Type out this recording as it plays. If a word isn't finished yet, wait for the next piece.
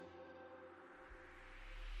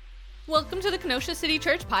Welcome to the Kenosha City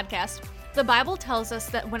Church podcast. The Bible tells us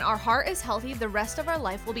that when our heart is healthy, the rest of our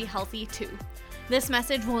life will be healthy too. This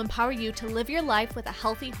message will empower you to live your life with a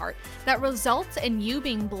healthy heart that results in you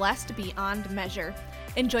being blessed beyond measure.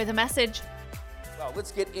 Enjoy the message. Well,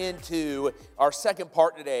 let's get into our second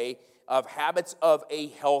part today of habits of a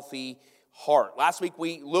healthy heart. Last week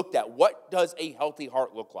we looked at what does a healthy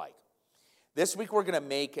heart look like. This week we're going to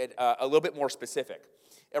make it a little bit more specific.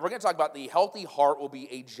 And we're going to talk about the healthy heart will be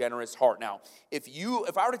a generous heart. Now,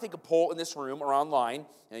 if I were to take a poll in this room or online,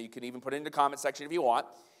 and you can even put it in the comment section if you want,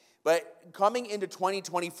 but coming into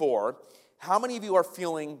 2024, how many of you are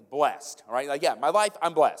feeling blessed? All right, like, yeah, my life,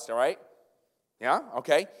 I'm blessed, all right? Yeah,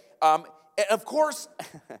 okay. And of course,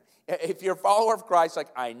 if you're a follower of Christ, like,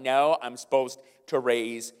 I know I'm supposed to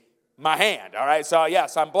raise my hand, all right? So,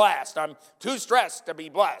 yes, I'm blessed. I'm too stressed to be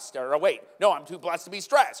blessed. Or wait, no, I'm too blessed to be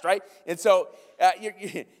stressed, right? And so,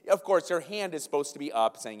 of course, your hand is supposed to be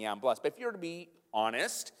up saying, yeah, I'm blessed. But if you're to be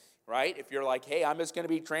honest, right? If you're like, hey, I'm just going to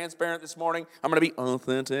be transparent this morning. I'm going to be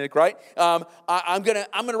authentic, right? I'm going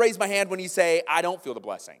to raise my hand when you say, I don't feel the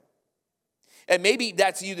blessing. And maybe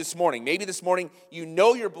that's you this morning. Maybe this morning you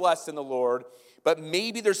know you're blessed in the Lord, but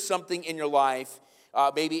maybe there's something in your life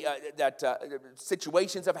that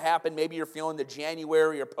situations have happened. Maybe you're feeling the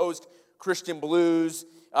January or post-Christian blues,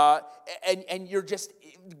 and you're just,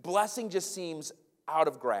 blessing just seems out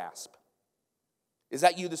of grasp. Is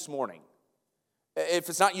that you this morning? If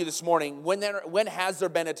it's not you this morning, when has there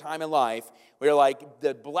been a time in life where you're like,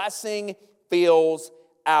 the blessing feels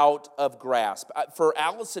out of grasp? For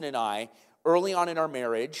Allison and I, early on in our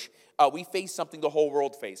marriage, we faced something the whole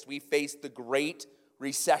world faced. We faced the Great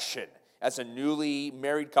Recession. As a newly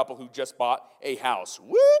married couple who just bought a house.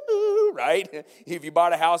 Woo, right? If you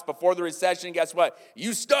bought a house before the recession, guess what?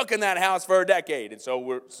 You stuck in that house for a decade, and so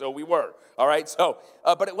we were. All right, so,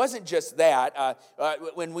 but it wasn't just that.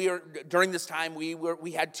 When we were, during this time,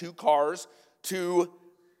 we had two cars, two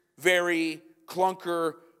very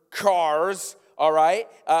clunker cars. All right.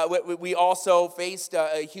 We also faced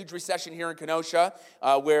a huge recession here in Kenosha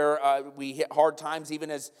where we hit hard times even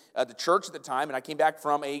as the church at the time. And I came back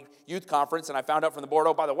from a youth conference and I found out from the board,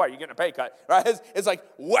 oh, by the way, you're getting a pay cut. Right? It's like,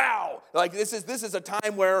 wow. Like this is a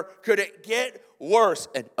time where could it get worse?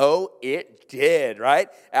 And oh, it did, right?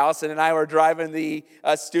 Allison and I were driving the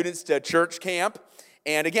students to church camp.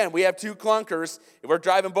 And again, we have two clunkers. We're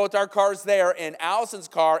driving both our cars there, and Allison's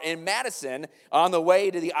car in Madison on the way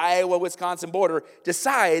to the Iowa-Wisconsin border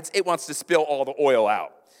decides it wants to spill all the oil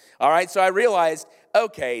out. All right, so I realized,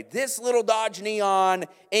 okay, this little Dodge Neon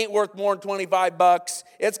ain't worth more than $25.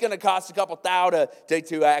 It's going to cost a couple $1,000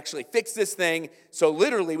 to actually fix this thing. So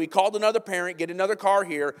literally, we called another parent, get another car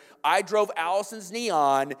here. I drove Allison's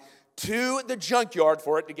Neon to the junkyard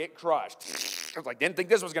for it to get crushed. I was like, didn't think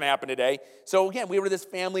this was going to happen today. So again, we were this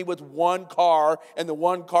family with one car, and the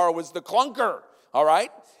one car was the clunker, all right?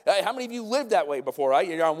 How many of you lived that way before, right?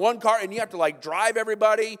 You're on one car, and you have to, like, drive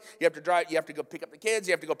everybody. You have to go pick up the kids.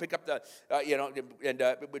 You have to go pick up the, you have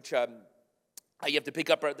to pick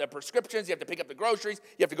up the prescriptions. You have to pick up the groceries.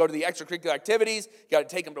 You have to go to the extracurricular activities. You got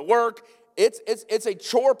to take them to work. It's a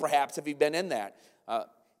chore, perhaps, if you've been in that.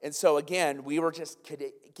 And so, again, we were just, could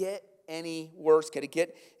it get any worse?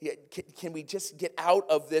 Can we just get out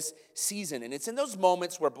of this season? And it's in those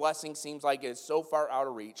moments where blessing seems like it is so far out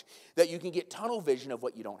of reach that you can get tunnel vision of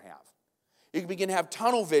what you don't have. You can begin to have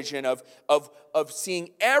tunnel vision of seeing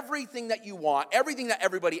everything that you want, everything that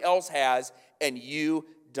everybody else has, and you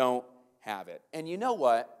don't have it. And you know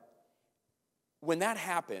what? When that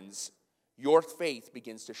happens, your faith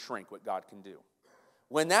begins to shrink what God can do.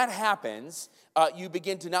 When that happens, you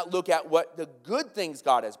begin to not look at what the good things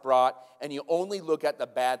God has brought, and you only look at the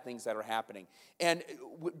bad things that are happening. And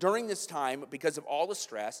during this time, because of all the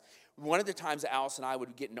stress, one of the times that Alice and I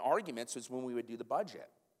would get in arguments was when we would do the budget.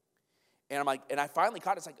 And I'm like, and I finally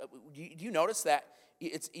caught it. It's like, do you notice that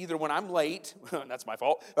it's either when I'm late, that's my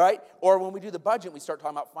fault, right? Or when we do the budget, we start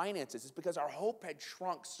talking about finances. It's because our hope had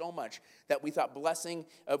shrunk so much that we thought blessing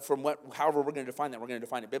from however we're going to define that, we're going to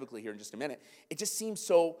define it biblically here in just a minute. It just seems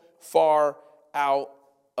so far out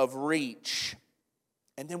of reach.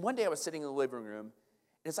 And then one day I was sitting in the living room, and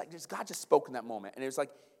it's like God just spoke in that moment. And it was like,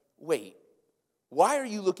 wait, why are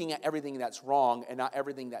you looking at everything that's wrong and not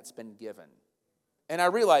everything that's been given? And I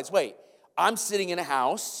realized, wait, I'm sitting in a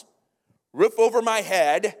house, roof over my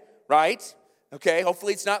head, right? Okay,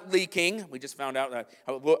 hopefully it's not leaking. We just found out.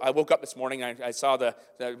 I woke up this morning and I saw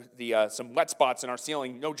some wet spots in our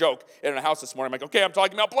ceiling. No joke, in our house this morning. I'm like, okay, I'm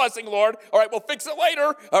talking about blessing, Lord. All right, we'll fix it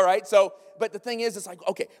later. All right. So, but the thing is, it's like,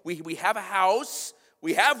 okay, we have a house,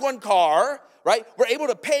 we have one car, right? We're able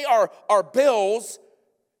to pay our bills.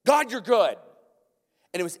 God, you're good.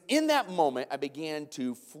 And it was in that moment I began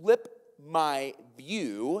to flip my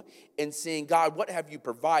view and saying, God, what have you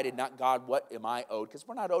provided? Not, God, what am I owed? Because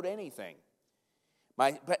we're not owed anything.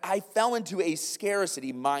 But I fell into a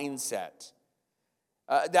scarcity mindset.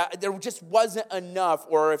 That there just wasn't enough,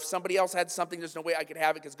 or if somebody else had something, there's no way I could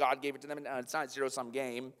have it because God gave it to them, and it's not a zero-sum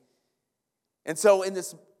game. And so in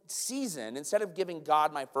this season, instead of giving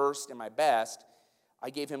God my first and my best, I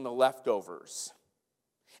gave him the leftovers.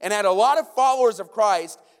 And I had a lot of followers of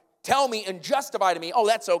Christ tell me and justify to me, oh,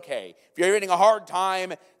 that's okay. If you're having a hard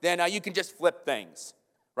time, then you can just flip things,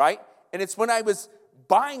 right? And it's when I was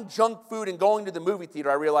buying junk food and going to the movie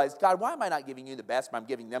theater, I realized, God, why am I not giving you the best, but I'm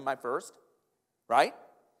giving them my first, right?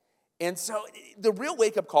 And so the real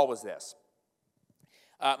wake-up call was this.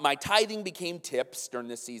 My tithing became tips during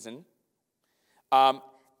this season.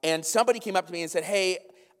 And somebody came up to me and said, hey,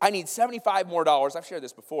 I need $75 more. I've shared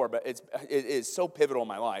this before, but it is so pivotal in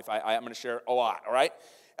my life. I'm going to share a lot, all right?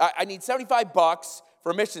 I need $75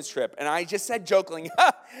 for a missions trip. And I just said jokingly,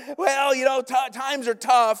 well, times are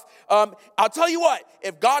tough. I'll tell you what,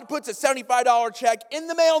 if God puts a $75 check in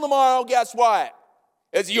the mail tomorrow, guess what?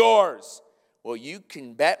 It's yours. Well, you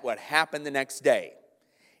can bet what happened the next day.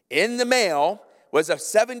 In the mail was a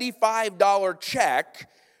 $75 check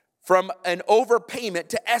from an overpayment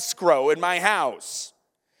to escrow in my house.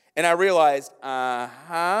 And I realized,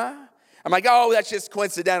 I'm like, oh, that's just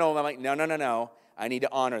coincidental. And I'm like, no. I need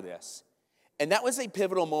to honor this. And that was a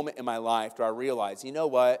pivotal moment in my life where I realized, you know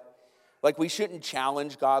what? Like, we shouldn't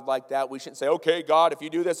challenge God like that. We shouldn't say, okay, God, if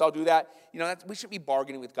you do this, I'll do that. We shouldn't be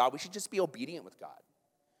bargaining with God. We should just be obedient with God.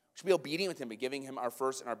 We should be obedient with him by giving him our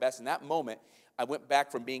first and our best. In that moment, I went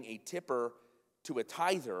back from being a tipper to a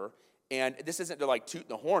tither. And this isn't to like toot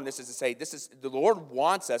the horn. This is to say, the Lord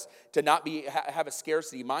wants us to not have a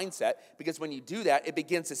scarcity mindset, because when you do that, it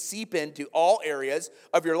begins to seep into all areas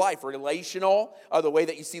of your life, relational, the way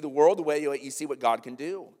that you see the world, the way you see what God can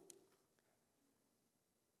do.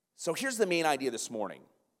 So here's the main idea this morning.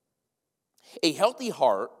 A healthy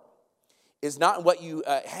heart is not what you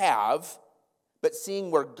have, but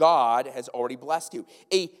seeing where God has already blessed you.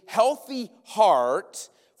 A healthy heart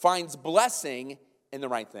finds blessing in the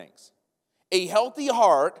right things. A healthy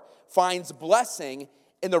heart finds blessing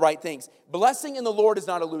in the right things. Blessing in the Lord is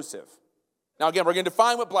not elusive. Now, again, we're going to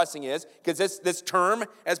define what blessing is, because this term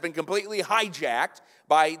has been completely hijacked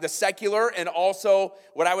by the secular and also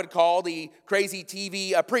what I would call the crazy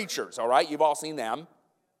TV preachers, all right? You've all seen them.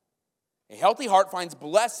 A healthy heart finds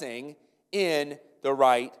blessing in the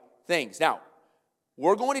right things. Now,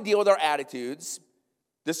 we're going to deal with our attitudes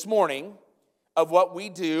this morning of what we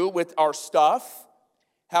do with our stuff,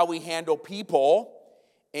 how we handle people,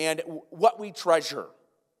 and what we treasure.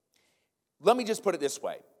 Let me just put it this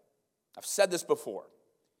way. I've said this before.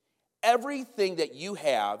 Everything that you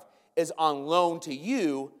have is on loan to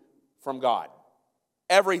you from God.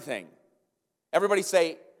 Everything. Everybody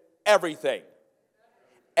say everything.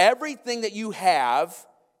 Everything that you have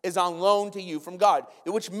is on loan to you from God,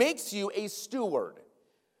 which makes you a steward,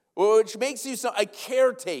 which makes you a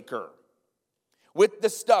caretaker. With the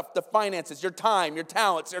stuff, the finances, your time, your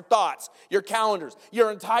talents, your thoughts, your calendars,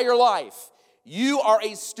 your entire life. You are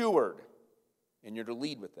a steward, and you're to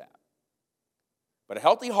lead with that. But a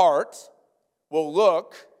healthy heart will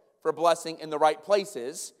look for blessing in the right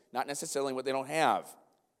places, not necessarily what they don't have.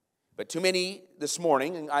 But too many this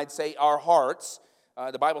morning, and I'd say our hearts,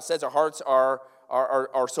 the Bible says our hearts are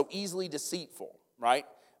so easily deceitful, right?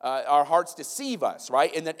 Our hearts deceive us,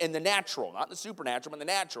 right? In the natural, not the supernatural, but in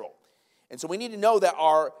the natural. And so we need to know that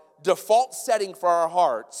our default setting for our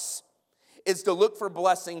hearts is to look for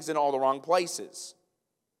blessings in all the wrong places.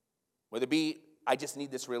 Whether it be, I just need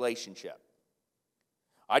this relationship.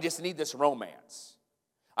 I just need this romance.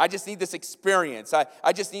 I just need this experience.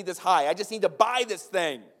 I just need this high. I just need to buy this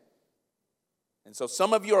thing. And so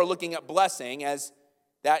some of you are looking at blessing as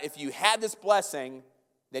that if you had this blessing,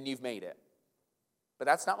 then you've made it. But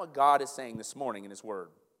that's not what God is saying this morning in his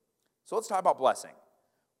word. So let's talk about blessing.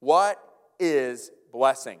 What is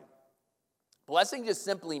blessing? Blessing just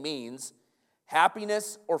simply means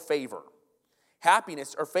happiness or favor.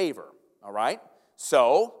 Happiness or favor, all right?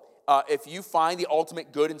 So, if you find the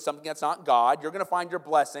ultimate good in something that's not God, you're going to find your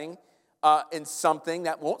blessing in something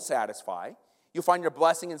that won't satisfy. You'll find your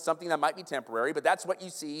blessing in something that might be temporary, but that's what you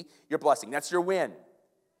see your blessing. That's your win.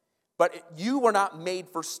 But you were not made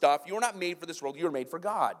for stuff. You were not made for this world. You were made for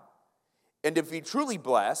God. And to be truly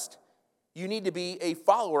blessed, you need to be a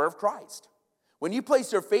follower of Christ. When you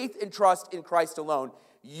place your faith and trust in Christ alone,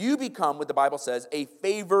 you become, what the Bible says, a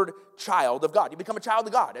favored child of God. You become a child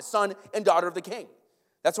of God, a son and daughter of the King.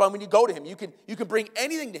 That's why when you go to him, you can bring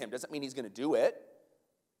anything to him. Doesn't mean he's going to do it.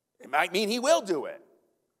 It might mean he will do it.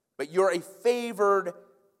 but you're a favored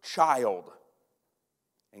child.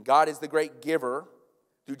 And God is the great giver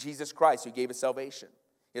through Jesus Christ, who gave us salvation.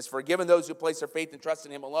 He has forgiven those who place their faith and trust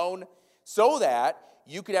in him alone, so that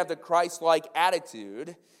you could have the Christ-like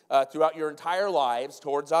attitude throughout your entire lives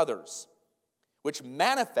towards others, which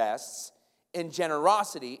manifests in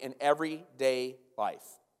generosity in everyday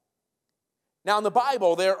life. Now, in the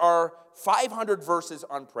Bible, there are 500 verses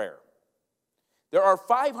on prayer. There are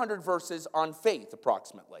 500 verses on faith,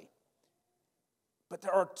 approximately. But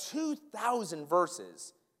there are 2,000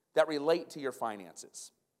 verses that relate to your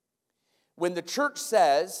finances. When the church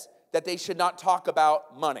says that they should not talk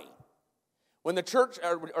about money, when the church,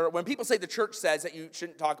 or when people say the church says that you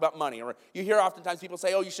shouldn't talk about money, or you hear oftentimes people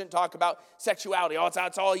say, oh, you shouldn't talk about sexuality, oh,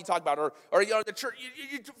 that's all you talk about, or you know, the church,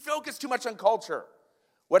 you focus too much on culture.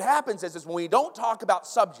 What happens is when we don't talk about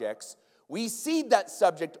subjects, we cede that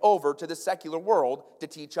subject over to the secular world to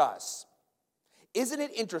teach us. Isn't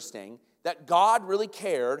it interesting that God really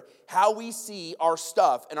cared how we see our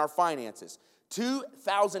stuff and our finances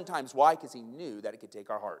 2,000 times? Why? Because he knew that it could take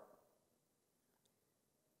our heart.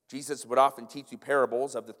 Jesus would often teach you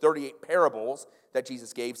parables. Of the 38 parables that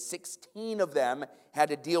Jesus gave, 16 of them had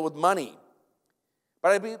to deal with money.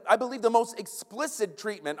 But I believe the most explicit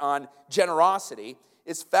treatment on generosity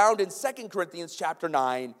is found in 2 Corinthians chapter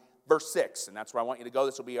 9, verse 6. And that's where I want you to go.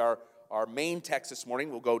 This will be our main text this morning.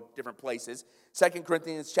 We'll go different places. 2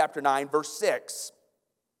 Corinthians chapter 9, verse 6.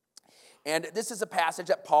 And this is a passage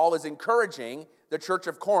that Paul is encouraging the church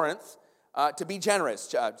of Corinth to be generous.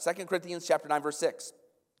 2 Corinthians chapter 9, verse 6.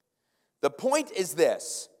 The point is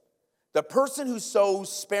this: the person who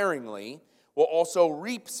sows sparingly will also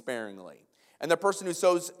reap sparingly, and the person who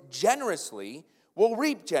sows generously will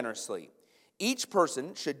reap generously. Each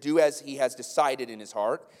person should do as he has decided in his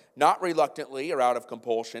heart, not reluctantly or out of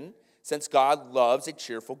compulsion, since God loves a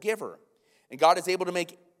cheerful giver. And God is able to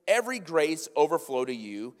make every grace overflow to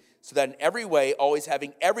you, so that in every way, always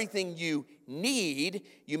having everything you need,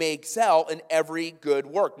 you may excel in every good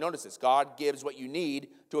work. Notice this: God gives what you need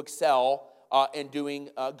to excel in doing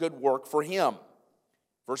good work for him.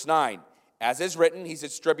 Verse 9, as is written, he's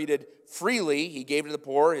distributed freely, he gave to the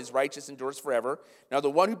poor, his righteousness endures forever. Now the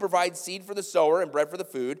one who provides seed for the sower and bread for the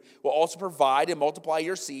food will also provide and multiply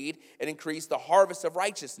your seed and increase the harvest of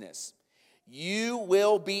righteousness. You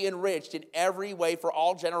will be enriched in every way for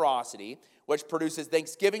all generosity, which produces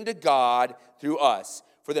thanksgiving to God through us.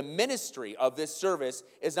 For the ministry of this service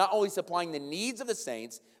is not only supplying the needs of the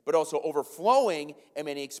saints, but also overflowing in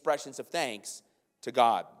many expressions of thanks to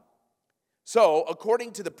God. So,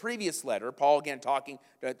 according to the previous letter, Paul again talking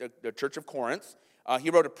to the church of Corinth, he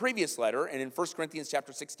wrote a previous letter, and in 1 Corinthians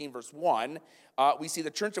chapter 16, verse 1, we see the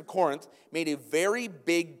church of Corinth made a very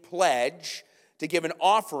big pledge to give an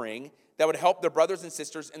offering that would help their brothers and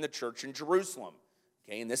sisters in the church in Jerusalem.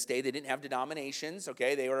 Okay, in this day, they didn't have denominations.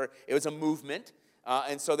 Okay, it was a movement.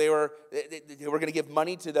 And so they were going to give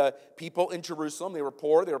money to the people in Jerusalem. They were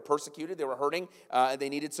poor, they were persecuted, they were hurting, and they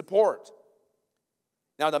needed support.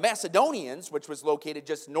 Now the Macedonians, which was located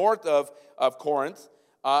just north of Corinth,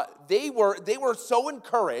 they were so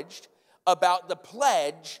encouraged about the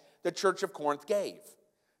pledge the church of Corinth gave.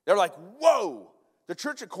 They're like, whoa, the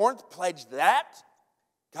church of Corinth pledged that?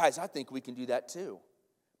 Guys, I think we can do that too.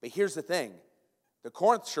 But here's the thing. The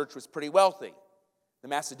Corinth church was pretty wealthy. The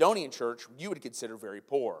Macedonian church, you would consider very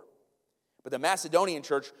poor. But the Macedonian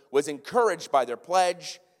church was encouraged by their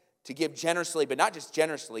pledge to give generously, but not just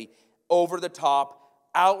generously, over the top,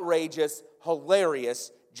 outrageous,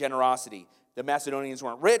 hilarious generosity. The Macedonians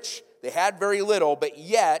weren't rich, they had very little, but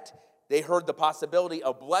yet they heard the possibility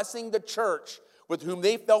of blessing the church with whom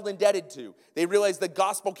they felt indebted to. They realized the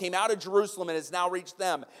gospel came out of Jerusalem and has now reached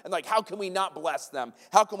them. And like, how can we not bless them?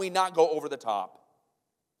 How can we not go over the top?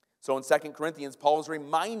 So in 2 Corinthians, Paul is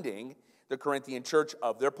reminding the Corinthian church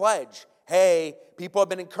of their pledge. Hey, people have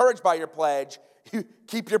been encouraged by your pledge.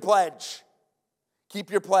 Keep your pledge.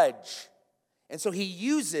 Keep your pledge. And so he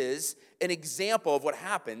uses an example of what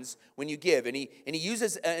happens when you give. And he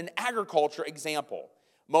uses an agriculture example.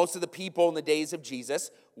 Most of the people in the days of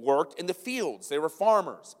Jesus worked in the fields. They were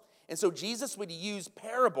farmers. And so Jesus would use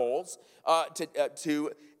parables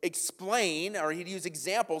to explain, or he'd use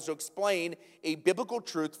examples to explain a biblical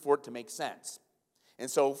truth for it to make sense. And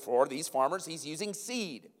so for these farmers, he's using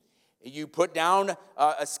seed. You put down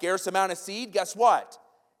a scarce amount of seed, guess what?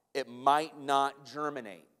 It might not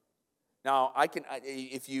germinate. Now,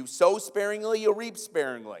 if you sow sparingly, you'll reap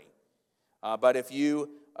sparingly. But if you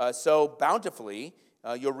sow bountifully,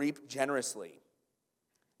 you'll reap generously.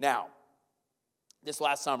 Now, this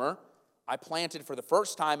last summer, I planted for the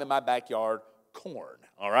first time in my backyard corn,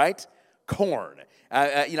 all right? corn.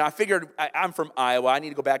 I figured I'm from Iowa. I need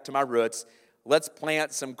to go back to my roots. Let's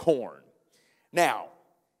plant some corn. Now,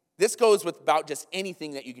 this goes with about just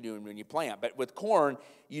anything that you can do when you plant. But with corn,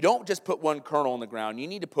 you don't just put one kernel in the ground. You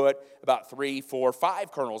need to put about 3, 4,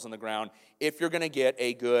 5 kernels in the ground if you're going to get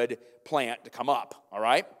a good plant to come up, all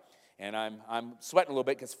right? And I'm sweating a little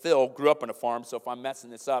bit because Phil grew up on a farm, so if I'm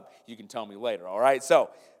messing this up, you can tell me later, all right?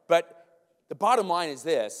 But the bottom line is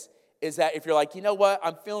this, is that if you're like, you know what,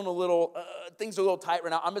 I'm feeling a little, things are a little tight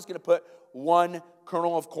right now, I'm just going to put one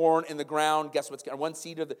kernel of corn in the ground. Guess what's going to, one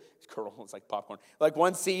seed of the, kernel, it's like popcorn, like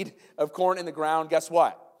one seed of corn in the ground, guess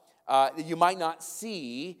what? You might not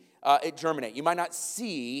see it germinate. You might not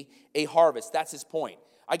see a harvest. That's his point.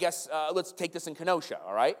 I guess, let's take this in Kenosha,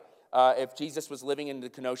 all right? If Jesus was living in the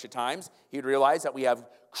Kenosha times, he'd realize that we have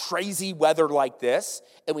crazy weather like this,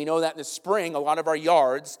 and we know that in the spring, a lot of our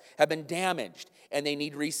yards have been damaged, and they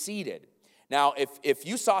need reseeded. Now, if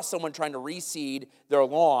you saw someone trying to reseed their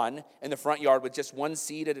lawn in the front yard with just one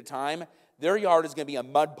seed at a time, their yard is going to be a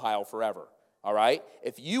mud pile forever, all right?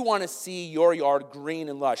 If you want to see your yard green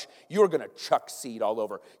and lush, you're going to chuck seed all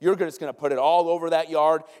over. You're just going to put it all over that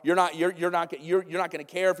yard. You're not going to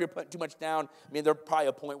care if you're putting too much down. I mean, there's probably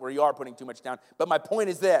a point where you are putting too much down. But my point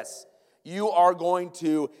is this. You are going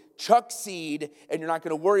to chuck seed, and you're not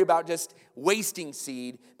going to worry about just wasting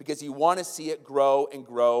seed because you want to see it grow and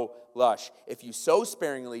grow lush. If you sow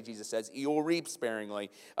sparingly, Jesus says, you will reap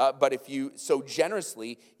sparingly. But if you sow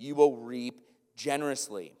generously, you will reap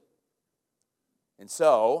generously. And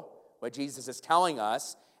so, what Jesus is telling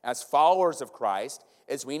us as followers of Christ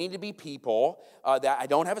is we need to be people that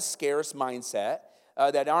don't have a scarce mindset,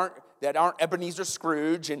 that aren't Ebenezer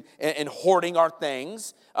Scrooge and hoarding our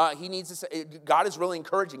things. God is really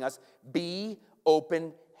encouraging us, be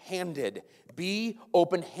open-handed. Be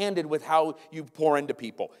open-handed with how you pour into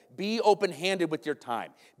people. Be open-handed with your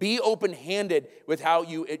time. Be open-handed with how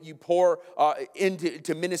you pour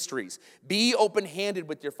into ministries. Be open-handed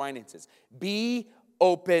with your finances. Be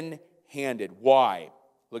open-handed. Why?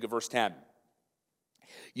 Look at verse 10.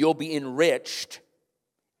 You'll be enriched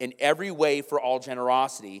in every way for all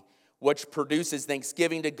generosity, which produces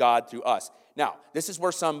thanksgiving to God through us. Now, this is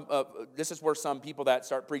where some people that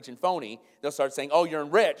start preaching phony, they'll start saying, "Oh, you're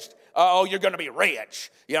enriched. Oh, you're going to be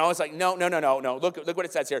rich." You know, it's like, no. Look what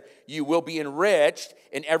it says here. You will be enriched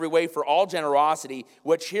in every way for all generosity,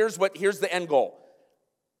 which here's the end goal.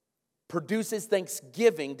 Produces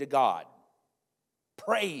thanksgiving to God.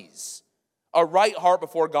 Praise. A right heart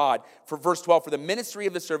before God. For verse 12, for the ministry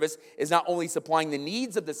of the service is not only supplying the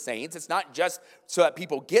needs of the saints, it's not just so that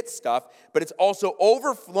people get stuff, but it's also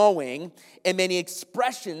overflowing in many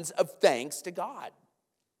expressions of thanks to God.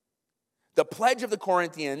 The pledge of the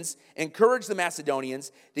Corinthians encouraged the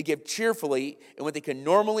Macedonians to give cheerfully in what they can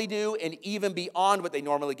normally do and even beyond what they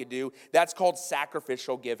normally could do. That's called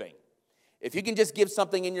sacrificial giving. If you can just give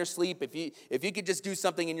something in your sleep, if you could just do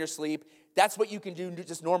something in your sleep, that's what you can do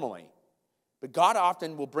just normally. But God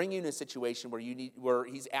often will bring you in a situation where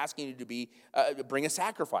He's asking you to bring a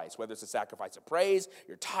sacrifice, whether it's a sacrifice of praise,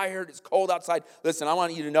 you're tired, it's cold outside. Listen, I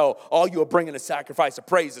want you to know, all you are bringing a sacrifice of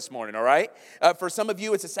praise this morning, all right? For some of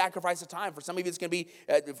you, it's a sacrifice of time. For some of you, it's going to be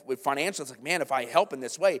with financial. It's like, man, if I help in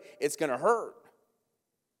this way, it's going to hurt.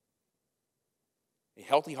 A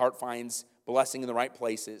healthy heart finds blessing in the right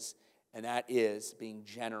places, and that is being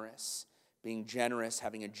generous. Being generous,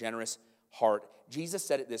 having a generous heart. Jesus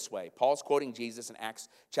said it this way. Paul's quoting Jesus in Acts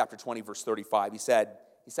chapter 20, verse 35. He said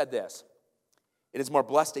this, "It is more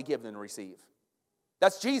blessed to give than to receive."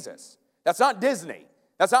 That's Jesus. That's not Disney.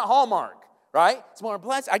 That's not Hallmark, right? It's more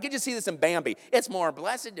blessed. I could just see this in Bambi. It's more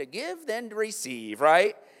blessed to give than to receive,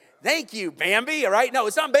 right? Thank you, Bambi, all right? No,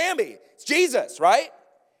 it's not Bambi. It's Jesus, right?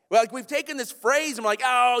 Well, like we've taken this phrase and we're like,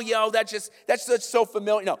 oh, that's just so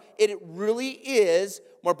familiar. No, it really is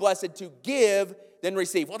more blessed to give than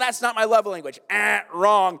receive. Well, that's not my love language.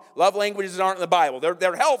 Wrong. Love languages aren't in the Bible.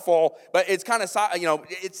 They're helpful, but it's kind of,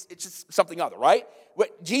 it's just something other, right?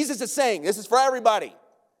 What Jesus is saying, this is for everybody.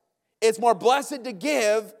 It's more blessed to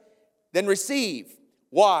give than receive.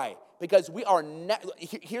 Why? Because we are,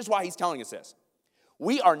 here's why he's telling us this.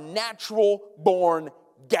 We are natural born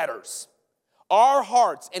getters. Our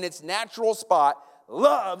hearts in its natural spot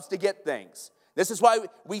loves to get things. This is why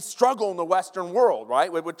we struggle in the Western world, right,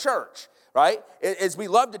 with church, right? Is we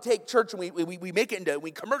love to take church and we make it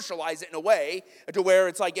we commercialize it in a way to where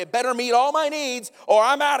it's like, it better meet all my needs or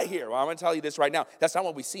I'm out of here. Well, I'm going to tell you this right now. That's not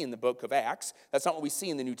what we see in the book of Acts. That's not what we see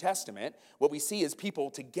in the New Testament. What we see is people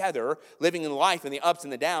together living in life in the ups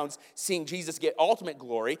and the downs, seeing Jesus get ultimate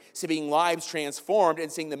glory, seeing lives transformed, and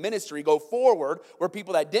seeing the ministry go forward where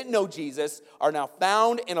people that didn't know Jesus are now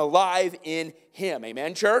found and alive in Him.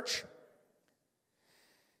 Amen, church?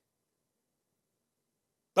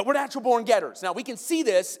 But we're natural born getters. Now, we can see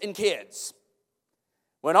this in kids.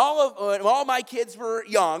 When all my kids were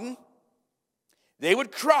young, they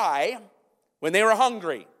would cry when they were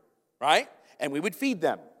hungry, right? And we would feed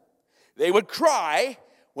them. They would cry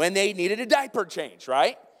when they needed a diaper change,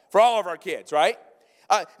 right? For all of our kids, right?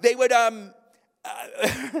 They would, Alice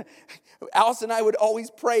and I would always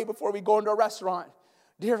pray before we go into a restaurant.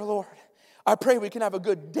 Dear Lord, I pray we can have a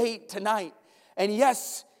good date tonight. And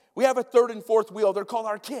yes, we have a third and fourth wheel. They're called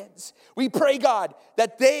our kids. We pray, God,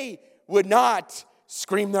 that they would not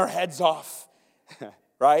scream their heads off,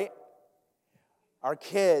 right? Our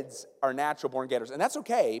kids are natural born getters. And that's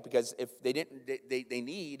okay, because if they didn't, they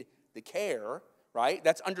need the care, right?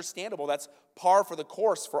 That's understandable. That's par for the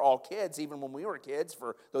course for all kids, even when we were kids,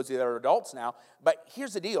 for those that are adults now. But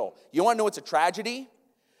here's the deal. You want to know what's a tragedy?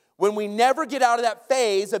 When we never get out of that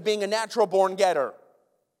phase of being a natural born getter.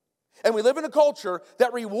 And we live in a culture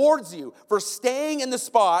that rewards you for staying in the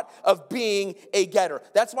spot of being a getter.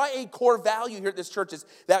 That's why a core value here at this church is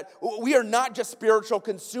that we are not just spiritual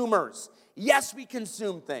consumers. Yes, we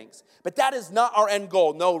consume things, but that is not our end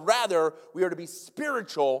goal. No, rather, we are to be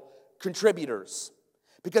spiritual contributors.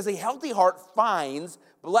 Because a healthy heart finds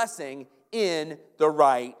blessing in the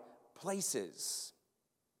right places.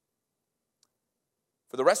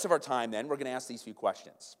 For the rest of our time, then, we're going to ask these few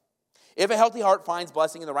questions. If a healthy heart finds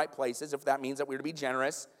blessing in the right places, if that means that we're to be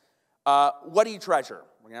generous, what do you treasure?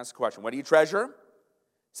 We're going to ask the question, what do you treasure?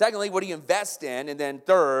 Secondly, what do you invest in? And then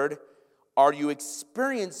third, are you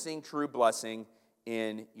experiencing true blessing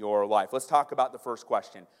in your life? Let's talk about the first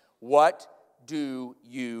question. What do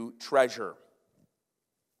you treasure?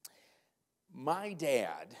 My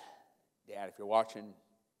dad, if you're watching,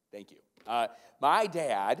 thank you. My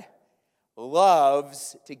dad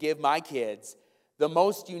loves to give my kids the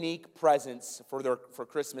most unique presents for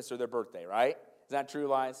Christmas or their birthday, right? Is that true,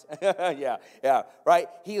 Liz? yeah, right?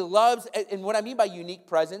 He loves, and what I mean by unique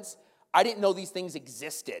presents, I didn't know these things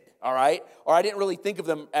existed, all right? Or I didn't really think of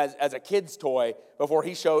them as a kid's toy before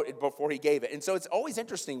he gave it. And so it's always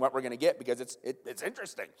interesting what we're going to get, because it's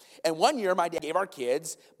interesting. And one year, my dad gave our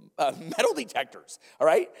kids metal detectors, all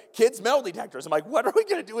right? Kids metal detectors. I'm like, what are we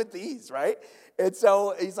going to do with these, right? And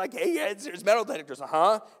so he's like, hey, here's metal detectors.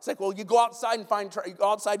 It's like, well, you go outside and find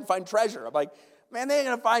treasure. I'm like, man, they ain't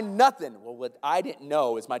going to find nothing. Well, what I didn't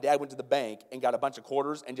know is my dad went to the bank and got a bunch of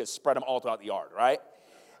quarters and just spread them all throughout the yard, right?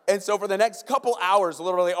 And so for the next couple hours,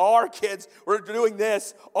 literally all our kids were doing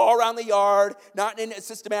this all around the yard, not in a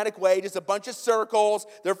systematic way, just a bunch of circles.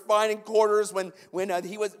 They're finding quarters. When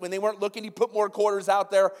they weren't looking, he put more quarters out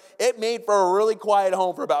there. It made for a really quiet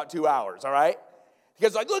home for about 2 hours, all right?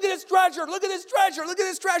 Because like, look at this treasure, look at this treasure, look at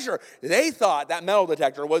this treasure. They thought that metal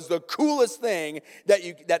detector was the coolest thing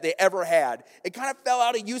that they ever had. It kind of fell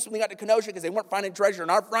out of use when we got to Kenosha because they weren't finding treasure in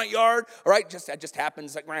our front yard, all right? That just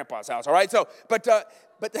happens at Grandpa's house, all right? So, but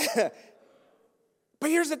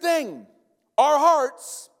here's the thing. Our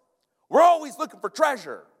hearts, we're always looking for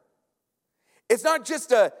treasure. It's not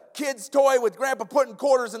just a kid's toy with Grandpa putting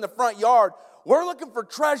quarters in the front yard. We're looking for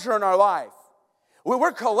treasure in our life.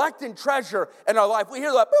 We're collecting treasure in our life. We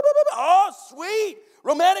hear that, oh, sweet,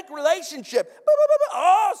 romantic relationship.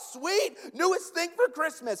 Oh, sweet, newest thing for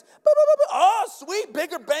Christmas. Oh, sweet,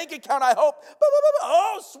 bigger bank account, I hope.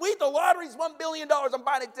 Oh, sweet, the lottery's $1 billion, I'm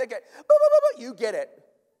buying a ticket. You get it.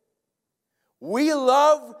 We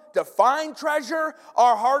love to find treasure.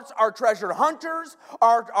 Our hearts are treasure hunters.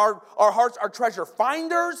 Our hearts are treasure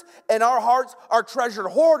finders. And our hearts are treasure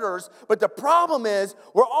hoarders. But the problem is,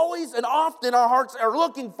 we're always and often our hearts are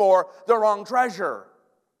looking for the wrong treasure.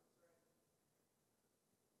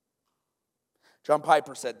 John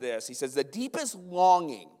Piper said this. He says, the deepest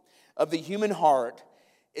longing of the human heart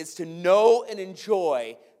is to know and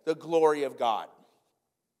enjoy the glory of God.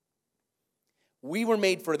 We were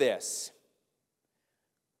made for this.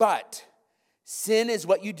 But sin is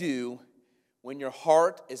what you do when your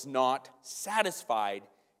heart is not satisfied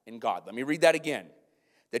in God. Let me read that again.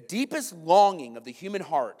 The deepest longing of the human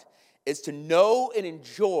heart is to know and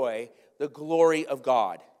enjoy the glory of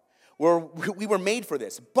God. We were made for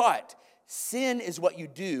this. But sin is what you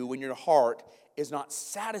do when your heart is not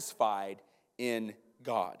satisfied in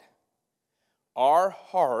God. Our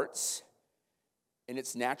hearts, in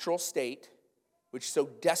its natural state, which so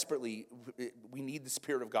desperately we need the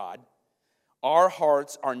Spirit of God, our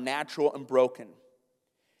hearts are natural and broken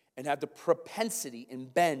and have the propensity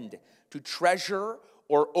and bend to treasure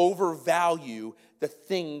or overvalue the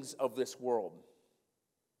things of this world.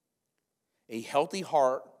 A healthy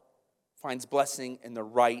heart finds blessing in the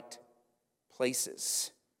right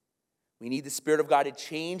places. We need the Spirit of God to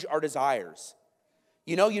change our desires,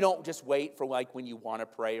 You know, you don't just wait for like when you want to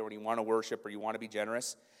pray or when you want to worship or you want to be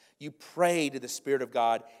generous. You pray to the Spirit of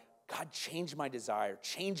God. God, change my desire,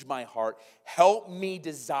 change my heart. Help me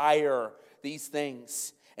desire these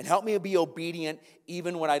things and help me be obedient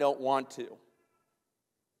even when I don't want to.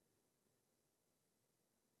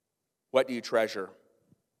 What do you treasure?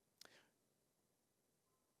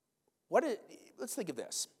 Let's think of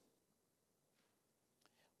this.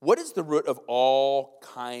 What is the root of all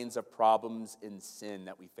kinds of problems in sin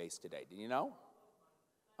that we face today? Do you know?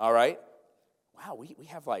 All right. Wow, we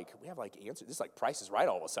have answers. This is like Price is Right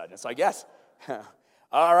all of a sudden. It's like, yes.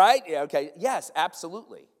 All right. Yeah, okay. Yes,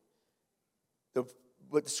 absolutely.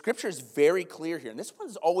 But the scripture is very clear here. And this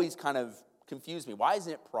one's always kind of confused me. Why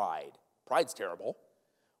isn't it pride? Pride's terrible.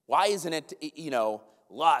 Why isn't it,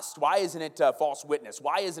 lust? Why isn't it false witness?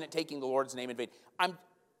 Why isn't it taking the Lord's name in vain?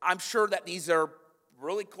 I'm sure that these are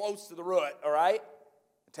really close to the root, all right?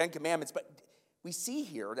 The Ten Commandments. But we see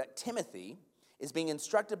here that Timothy is being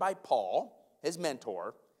instructed by Paul, his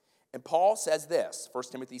mentor, and Paul says this,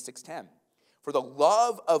 1 Timothy 6:10, "For the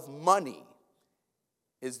love of money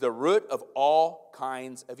is the root of all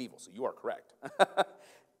kinds of evil." So you are correct.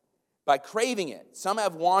 By craving it, some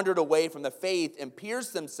have wandered away from the faith and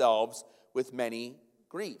pierced themselves with many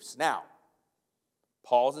griefs. Now,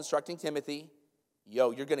 Paul's instructing Timothy, you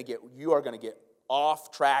are going to get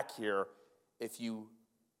off track here if you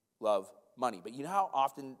love money. But you know how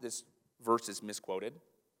often this verse is misquoted?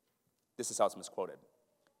 This is how it's misquoted.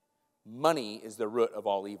 Money is the root of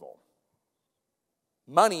all evil.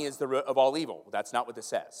 Money is the root of all evil. That's not what this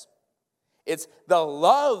says. It's the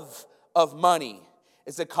love of money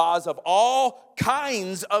is the cause of all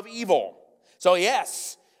kinds of evil. So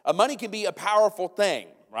yes, money can be a powerful thing,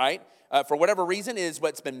 right? For whatever reason, it is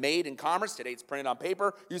what's been made in commerce. Today it's printed on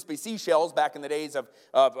paper. It used to be seashells back in the days of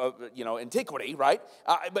antiquity, right?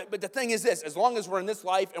 But the thing is this, as long as we're in this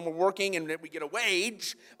life and we're working and we get a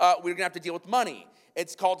wage, we're going to have to deal with money.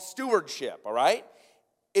 It's called stewardship, all right?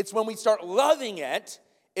 It's when we start loving it,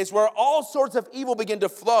 is where all sorts of evil begin to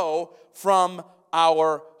flow from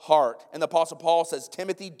our heart. And the Apostle Paul says,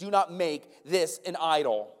 Timothy, do not make this an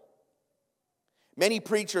idol. Many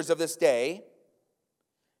preachers of this day,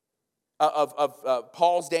 of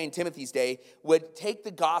Paul's day and Timothy's day, would take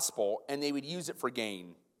the gospel and they would use it for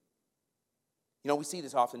gain. We see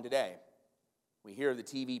this often today. We hear the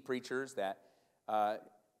TV preachers that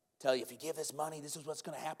tell you, if you give this money, this is what's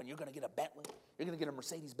going to happen. You're going to get a Bentley. You're going to get a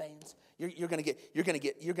Mercedes-Benz. You're going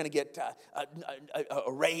to get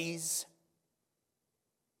a raise.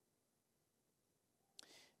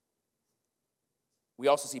 We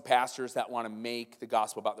also see pastors that want to make the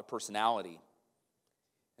gospel about their personality.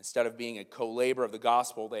 Instead of being a co-laborer of the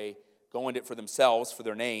gospel, they go into it for themselves, for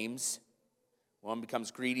their names. One becomes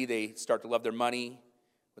greedy. They start to love their money,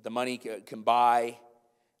 what the money can buy.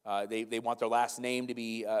 They want their last name to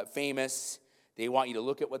be famous. They want you to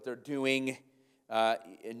look at what they're doing.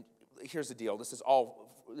 And here's the deal. This is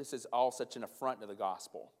all such an affront to the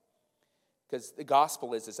gospel. Because the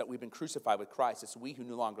gospel is that we've been crucified with Christ. It's we who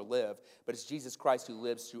no longer live, but it's Jesus Christ who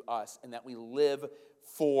lives through us, and that we live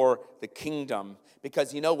for the kingdom.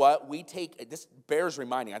 Because you know what? This bears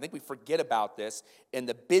reminding. I think we forget about this in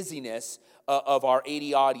the busyness of our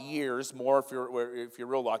 80-odd years, more if you're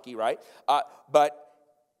real lucky, right? But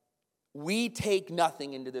we take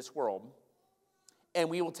nothing into this world, and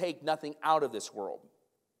we will take nothing out of this world.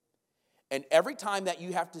 And every time that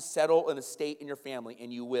you have to settle an estate in your family,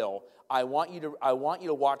 and you will, I want you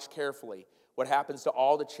to watch carefully what happens to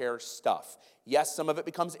all the cherished stuff. Yes, some of it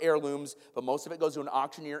becomes heirlooms, but most of it goes to an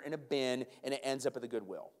auctioneer in a bin, and it ends up at the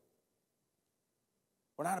Goodwill.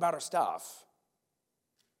 We're not about our stuff.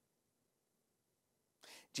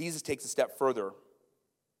 Jesus takes a step further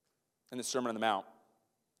in the Sermon on the Mount.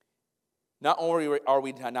 Not only are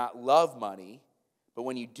we to not love money, but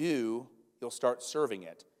when you do, you'll start serving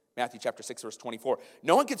it. Matthew chapter 6, verse 24.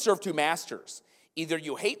 No one can serve two masters. Either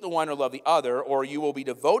you hate the one or love the other, or you will be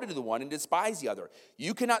devoted to the one and despise the other.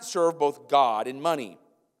 You cannot serve both God and money.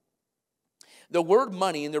 The word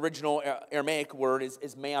money in the original Aramaic word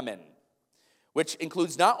is mammon, which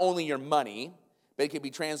includes not only your money, but it can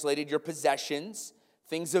be translated your possessions,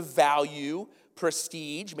 things of value,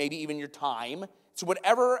 prestige, maybe even your time. So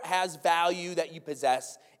whatever has value that you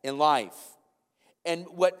possess in life. And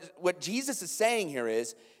what Jesus is saying here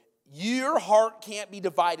is, your heart can't be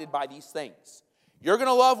divided by these things. You're going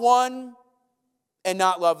to love one and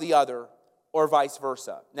not love the other, or vice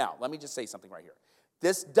versa. Now, let me just say something right here.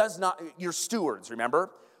 This does not, you're stewards,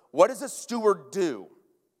 remember? What does a steward do?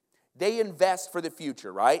 They invest for the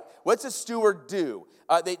future, right? What's a steward do?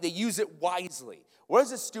 They use it wisely. What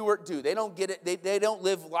does a steward do? They don't get it. They don't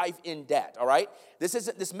live life in debt, all right?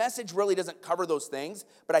 This message really doesn't cover those things,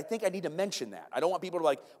 but I think I need to mention that. I don't want people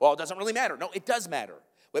to well, it doesn't really matter. No, it does matter.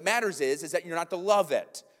 What matters is that you're not to love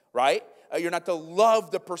it, right? You're not to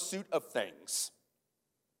love the pursuit of things.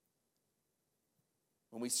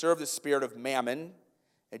 When we serve the spirit of mammon,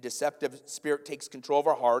 a deceptive spirit takes control of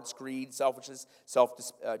our hearts, greed, selfishness,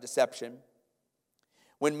 self-deception.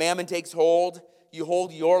 When mammon takes hold, you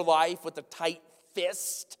hold your life with a tight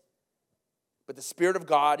fist. But the Spirit of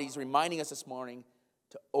God, He's reminding us this morning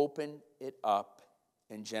to open it up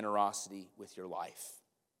in generosity with your life.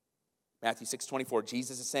 Matthew 6:24,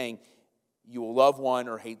 Jesus is saying, you will love one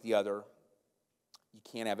or hate the other. You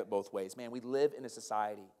can't have it both ways. Man, we live in a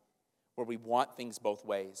society where we want things both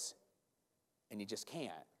ways, and you just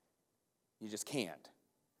can't. You just can't.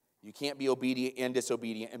 You can't be obedient and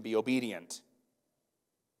disobedient and be obedient.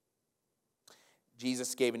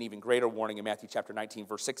 Jesus gave an even greater warning in Matthew chapter 19,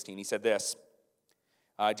 verse 16. He said this.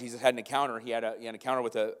 Jesus had an encounter. He had an encounter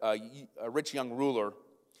with a rich young ruler.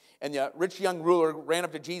 And the rich young ruler ran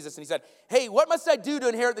up to Jesus and he said, hey, what must I do to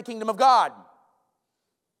inherit the kingdom of God?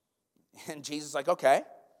 And Jesus is like, okay.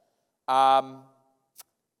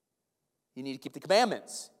 You need to keep the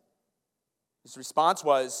commandments. His response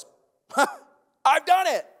was, I've done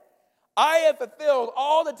it. I have fulfilled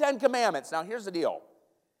all the 10 commandments. Now, here's the deal.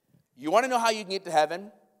 You want to know how you can get to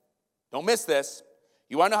heaven? Don't miss this.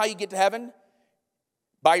 You want to know how you get to heaven?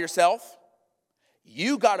 By yourself?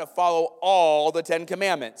 You got to follow all the 10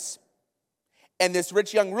 commandments. And this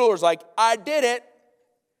rich young ruler's like, I did it.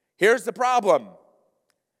 Here's the problem.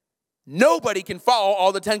 Nobody can follow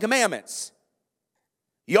all the 10 commandments.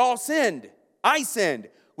 Y'all sinned. I sinned.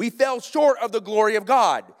 We fell short of the glory of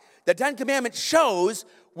God. The 10 commandments shows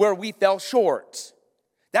where we fell short.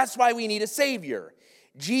 That's why we need a Savior.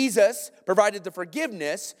 Jesus provided the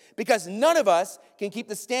forgiveness because none of us can keep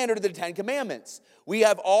the standard of the 10 commandments. We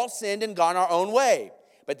have all sinned and gone our own way.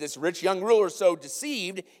 But this rich young ruler is so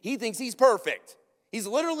deceived, he thinks he's perfect. He's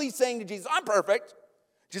literally saying to Jesus, I'm perfect.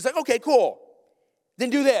 Jesus is like, okay, cool. Then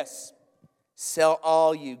do this. Sell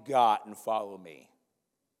all you got and follow me.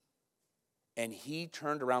 And he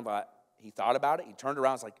turned around, he thought about it. He turned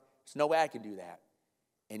around and was like, there's no way I can do that.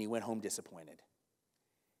 And he went home disappointed.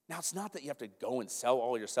 Now, it's not that you have to go and sell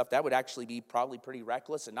all your stuff. That would actually be probably pretty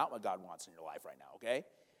reckless and not what God wants in your life right now, okay?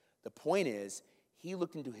 The point is, he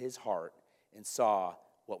looked into his heart and saw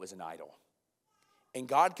what was an idol. And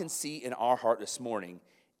God can see in our heart this morning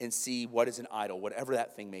and see what is an idol, whatever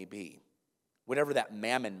that thing may be, whatever that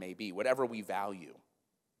mammon may be, whatever we value.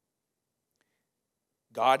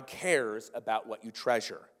 God cares about what you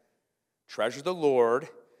treasure. Treasure the Lord.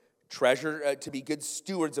 Treasure to be good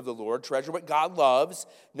stewards of the Lord. Treasure what God loves.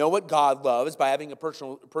 Know what God loves by having a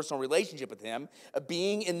personal relationship with Him.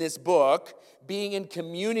 Being in this book. Being in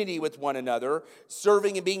community with one another.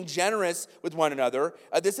 Serving and being generous with one another.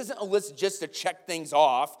 This isn't a list just to check things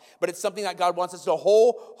off, but it's something that God wants us to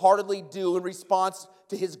wholeheartedly do in response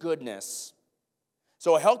to His goodness.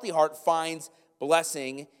 So a healthy heart finds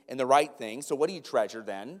blessing in the right things. So what do you treasure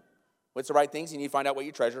then? What's the right things? You need to find out what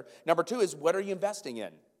you treasure. Number 2 is, what are you investing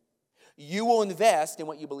in? You will invest in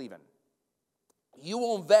what you believe in. You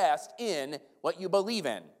will invest in what you believe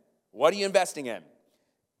in. What are you investing in?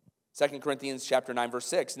 2 Corinthians chapter 9, verse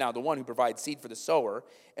 6. Now, the one who provides seed for the sower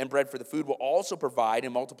and bread for the food will also provide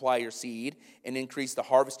and multiply your seed and increase the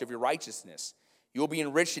harvest of your righteousness. You will be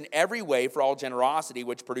enriched in every way for all generosity,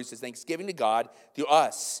 which produces thanksgiving to God through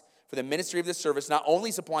us. For the ministry of this service, not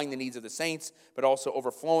only supplying the needs of the saints, but also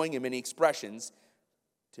overflowing in many expressions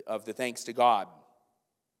of the thanks to God.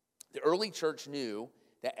 The early church knew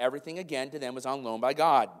that everything, again, to them was on loan by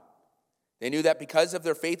God. They knew that because of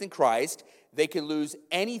their faith in Christ, they could lose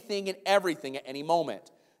anything and everything at any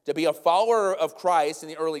moment. To be a follower of Christ in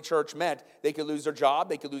the early church meant they could lose their job,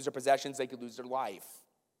 they could lose their possessions, they could lose their life.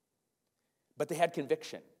 But they had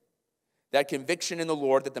conviction. That conviction in the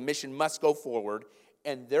Lord that the mission must go forward,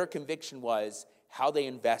 and their conviction was how they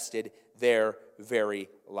invested their very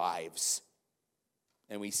lives.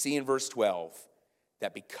 And we see in verse 12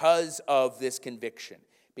 that because of this conviction,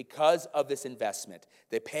 because of this investment,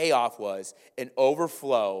 the payoff was an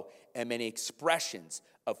overflow and many expressions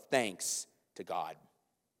of thanks to God.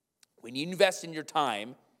 When you invest in your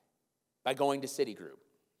time by going to Citigroup,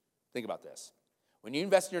 think about this. When you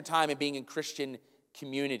invest in your time in being in Christian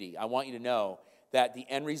community, I want you to know that the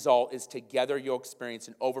end result is together you'll experience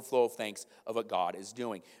an overflow of thanks of what God is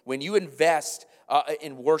doing. When you invest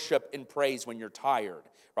in worship and praise when you're tired,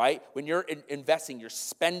 right? When you're investing, you're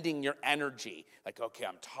spending your energy. Like, okay,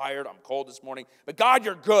 I'm tired, I'm cold this morning, but God,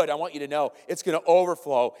 you're good. I want you to know it's going to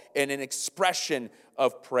overflow in an expression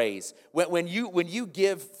of praise. When you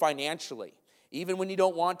give financially, even when you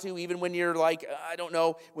don't want to, even when you're like, I don't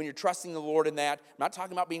know, when you're trusting the Lord in that. I'm not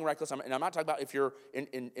talking about being reckless, and I'm not talking about if you're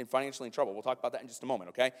in financially in trouble. We'll talk about that in just a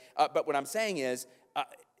moment, okay? But what I'm saying is,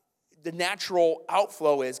 the natural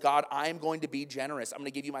outflow is, God, I'm going to be generous. I'm going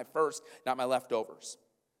to give you my first, not my leftovers.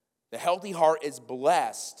 The healthy heart is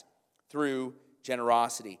blessed through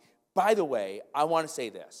generosity. By the way, I want to say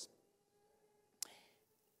this.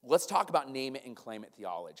 Let's talk about name it and claim it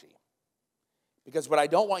theology. Because what I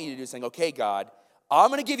don't want you to do is saying, okay, God, I'm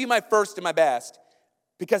going to give you my first and my best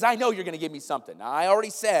because I know you're going to give me something. Now, I already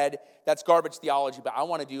said that's garbage theology, but I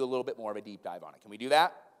want to do a little bit more of a deep dive on it. Can we do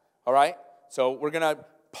that? All right? So we're going to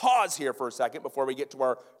pause here for a second before we get to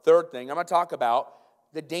our third thing. I'm going to talk about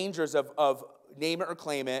the dangers of name it or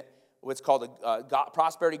claim it, what's called the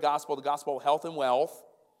prosperity gospel, the gospel of health and wealth.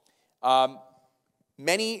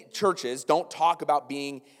 Many churches don't talk about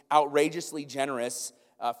being outrageously generous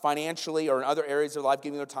financially or in other areas of life,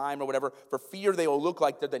 giving their time or whatever, for fear they will look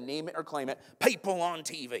like they're the name it or claim it people on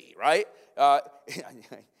TV, right?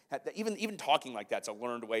 Even talking like that's a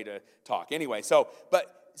learned way to talk. Anyway, so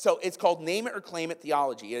it's called name it or claim it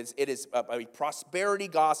theology. It is a prosperity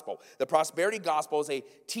gospel. The prosperity gospel is a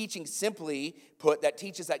teaching, simply put, that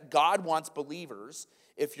teaches that God wants believers,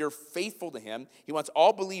 if you're faithful to him, he wants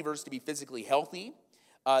all believers to be physically healthy,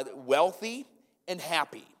 wealthy, and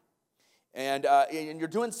happy. And you're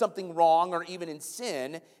doing something wrong or even in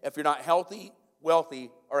sin if you're not healthy, wealthy,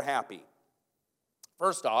 or happy.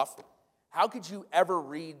 First off, how could you ever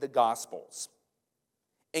read the Gospels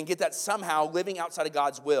and get that somehow living outside of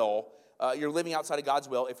God's will, you're living outside of God's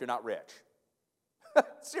will if you're not rich?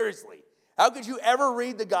 Seriously. How could you ever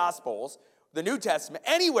read the Gospels, the New Testament,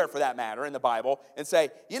 anywhere for that matter in the Bible, and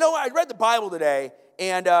say, you know what, I read the Bible today,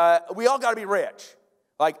 and we all got to be rich.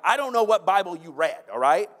 Like, I don't know what Bible you read, all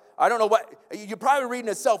right? I don't know what, you're probably reading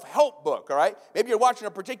a self-help book, all right? Maybe you're watching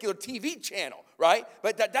a particular TV channel, right?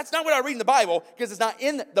 But that's not what I read in the Bible, because it's not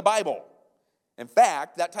in the Bible. In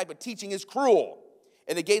fact, that type of teaching is cruel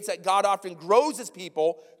and negates that God often grows his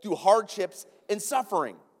people through hardships and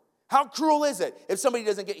suffering. How cruel is it if somebody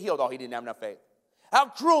doesn't get healed? Oh, he didn't have enough faith. How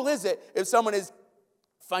cruel is it if someone is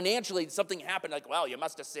financially, something happened, like, well, you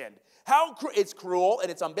must have sinned. It's cruel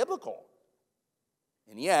and it's unbiblical.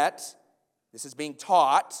 And yet, this is being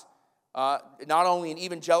taught not only in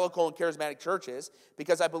evangelical and charismatic churches,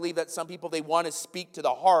 because I believe that some people, they want to speak to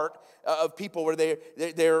the heart of people where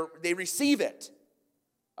they receive it.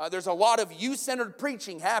 There's a lot of you-centered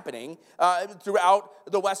preaching happening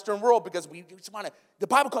throughout the Western world because we just want to, the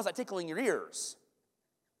Bible calls that tickling your ears.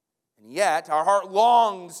 And yet, our heart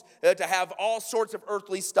longs to have all sorts of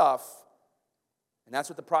earthly stuff. And that's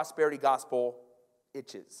what the prosperity gospel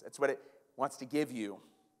itches. That's what it wants to give you.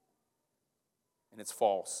 And it's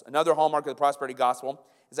false. Another hallmark of the prosperity gospel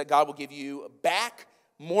is that God will give you back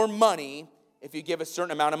more money if you give a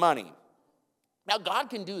certain amount of money. Now, God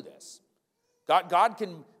can do this. God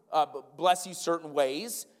can bless you certain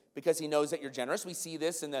ways because he knows that you're generous. We see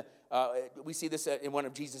this in one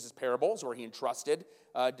of Jesus' parables where he entrusted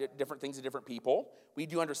different things to different people. We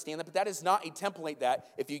do understand that, but that is not a template that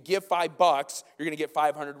if you give $5, you're going to get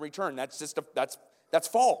 500 in return. That's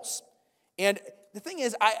false. And the thing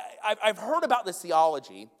is, I've heard about this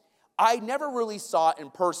theology. I never really saw it in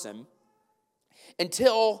person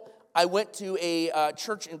until I went to a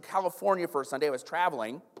church in California for a Sunday. I was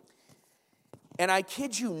traveling. And I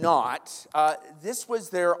kid you not, this was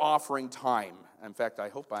their offering time. In fact, I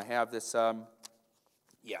hope I have this.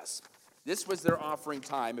 Yes, this was their offering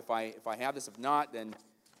time. If I have this, if not, then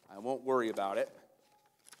I won't worry about it.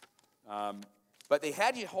 But they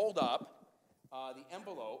had you hold up the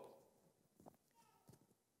envelope.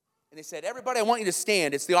 And they said, everybody, I want you to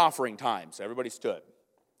stand. It's the offering time. So everybody stood.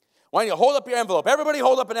 I want you to hold up your envelope. Everybody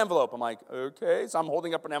hold up an envelope. I'm like, okay. So I'm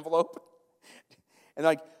holding up an envelope. And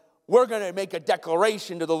like, we're going to make a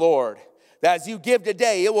declaration to the Lord that as you give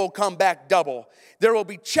today, it will come back double. There will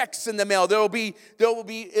be checks in the mail. There will be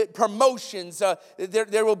promotions.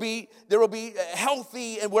 There will be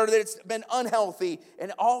healthy and where it's been unhealthy,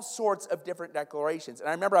 and all sorts of different declarations. And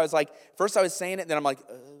I remember I was like, first I was saying it, and then I'm like,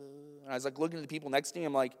 and I was like looking at the people next to me.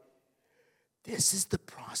 I'm like, this is the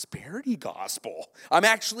prosperity gospel. I'm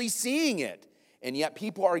actually seeing it. And yet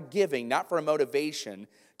people are giving, not for a motivation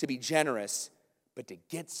to be generous, but to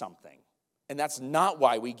get something. And that's not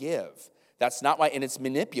why we give. That's not why, and it's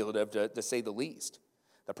manipulative to say the least.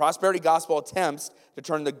 The prosperity gospel attempts to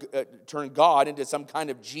turn God into some kind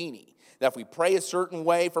of genie. That if we pray a certain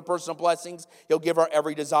way for personal blessings, he'll give our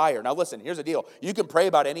every desire. Now listen, here's the deal. You can pray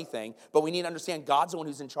about anything, but we need to understand God's the one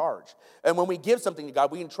who's in charge. And when we give something to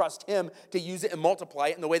God, we can trust him to use it and multiply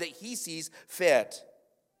it in the way that he sees fit.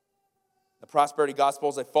 The prosperity gospel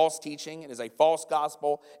is a false teaching. It is a false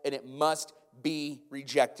gospel, and it must be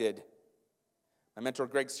rejected. My mentor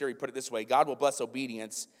Greg Seary put it this way: God will bless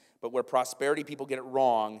obedience, but where prosperity people get it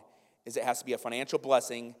wrong is it has to be a financial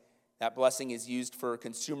blessing. That blessing is used for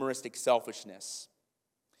consumeristic selfishness.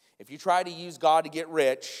 If you try to use God to get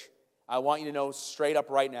rich, I want you to know straight up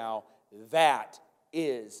right now, that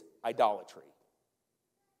is idolatry.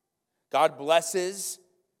 God blesses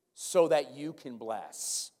so that you can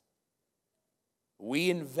bless. We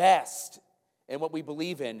invest in what we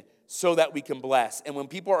believe in so that we can bless. And when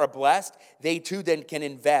people are blessed, they too then can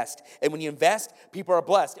invest. And when you invest, people are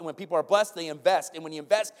blessed. And when people are blessed, they invest. And when you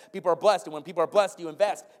invest, people are blessed. And when people are blessed, you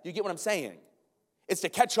invest. You get what I'm saying? It's to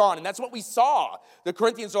catch on. And that's what we saw. The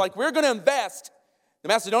Corinthians are like, we're going to invest. The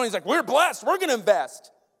Macedonians are like, we're blessed. We're going to invest.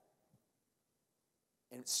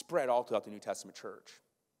 And it spread all throughout the New Testament church.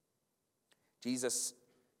 Jesus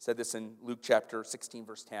said this in Luke chapter 16,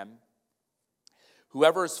 verse 10.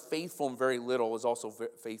 Whoever is faithful in very little is also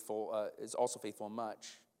faithful in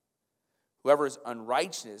much. Whoever is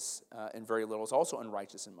unrighteous in very little is also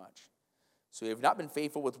unrighteous in much. So you have not been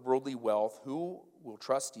faithful with worldly wealth. Who will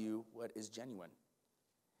trust you what is genuine?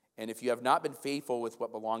 And if you have not been faithful with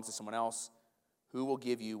what belongs to someone else, who will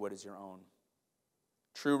give you what is your own?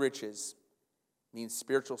 True riches means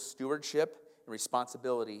spiritual stewardship and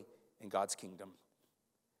responsibility in God's kingdom.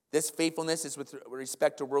 This faithfulness is with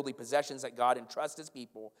respect to worldly possessions that God entrusts his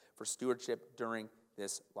people for stewardship during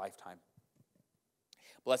this lifetime.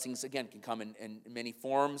 Blessings, again, can come in many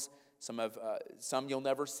forms. Some you'll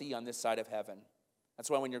never see on this side of heaven. That's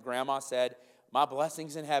why when your grandma said, my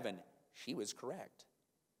blessing's in heaven, she was correct.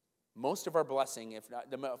 Most of our blessing, if not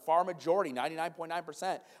the far majority,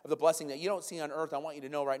 99.9% of the blessing that you don't see on earth, I want you to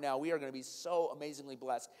know right now, we are going to be so amazingly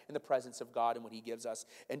blessed in the presence of God and what he gives us.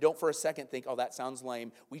 And don't for a second think, oh, that sounds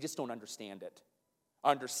lame. We just don't understand it.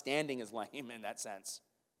 Understanding is lame in that sense.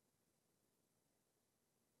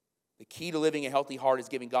 The key to living a healthy heart is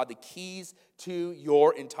giving God the keys to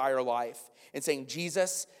your entire life and saying,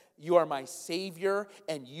 Jesus, you are my Savior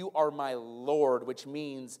and you are my Lord, which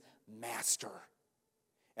means master.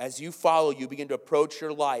 As you follow, you begin to approach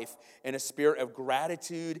your life in a spirit of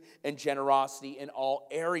gratitude and generosity in all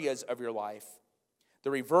areas of your life.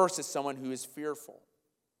 The reverse is someone who is fearful,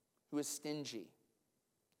 who is stingy,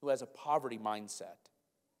 who has a poverty mindset.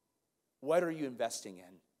 What are you investing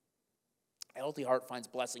in? A healthy heart finds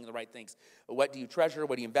blessing in the right things. What do you treasure?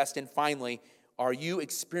 What do you invest in? Finally, are you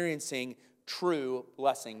experiencing true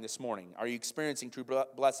blessing this morning? Are you experiencing true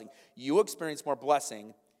blessing? You experience more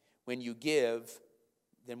blessing when you give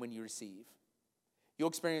than when you receive. You'll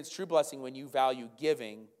experience true blessing when you value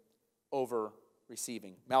giving over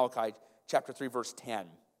receiving. Malachi chapter 3, verse 10.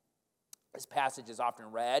 This passage is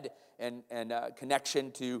often read in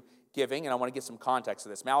connection to giving, and I want to give some context to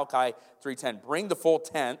this. Malachi 3:10, bring the full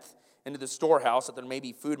tenth into the storehouse, that there may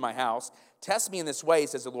be food in my house. Test me in this way,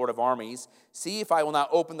 says the Lord of armies. See if I will not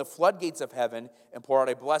open the floodgates of heaven and pour out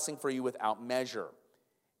a blessing for you without measure.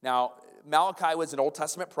 Now, Malachi was an Old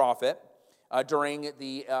Testament prophet during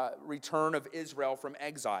the return of Israel from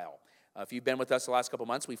exile. If you've been with us the last couple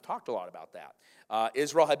months, we've talked a lot about that.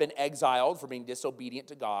 Israel had been exiled for being disobedient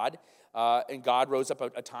to God, and God rose up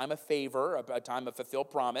a time of favor, a time of fulfilled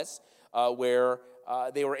promise, where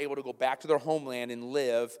they were able to go back to their homeland and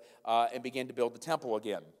live and begin to build the temple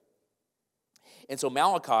again. And so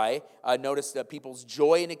Malachi noticed people's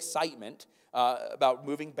joy and excitement about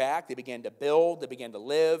moving back. They began to build, they began to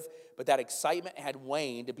live, but that excitement had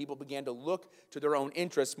waned, and people began to look to their own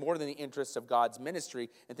interests more than the interests of God's ministry,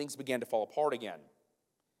 and things began to fall apart again.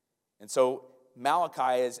 And so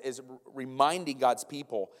Malachi is reminding God's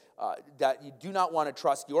people that you do not want to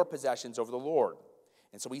trust your possessions over the Lord.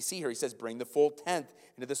 And so we see here, he says, bring the full tenth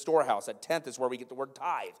into the storehouse. That tenth is where we get the word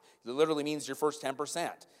tithe. It literally means your first 10%.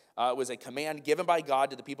 It was a command given by God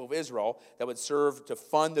to the people of Israel that would serve to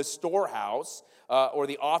fund the storehouse or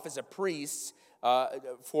the office of priests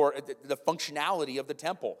for the functionality of the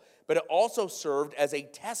temple. But it also served as a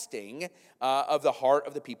testing of the heart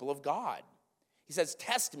of the people of God. He says,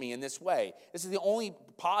 test me in this way. This is the only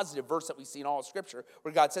positive verse that we see in all of Scripture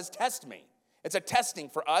where God says, test me. It's a testing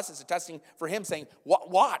for us. It's a testing for him saying,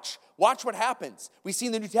 watch what happens. We see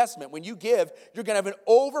in the New Testament, when you give, you're going to have an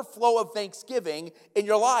overflow of thanksgiving in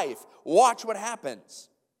your life. Watch what happens.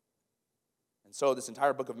 And so this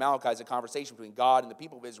entire book of Malachi is a conversation between God and the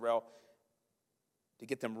people of Israel to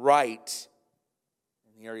get them right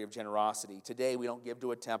in the area of generosity. Today, we don't give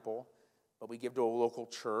to a temple, but we give to a local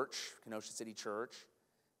church, Kenosha City Church.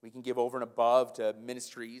 We can give over and above to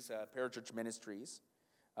ministries, parachurch ministries.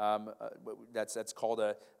 That's called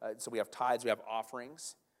so we have tithes, we have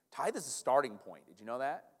offerings. Tithe is a starting point. Did you know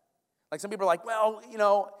that? Like some people are like, well,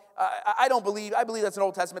 I don't believe, I believe that's an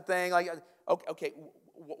Old Testament thing. Like, okay,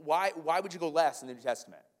 why would you go less in the New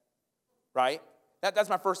Testament? Right? That's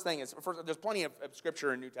my first thing. There's plenty of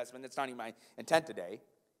scripture in the New Testament. That's not even my intent today.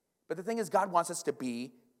 But the thing is, God wants us to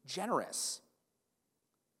be generous.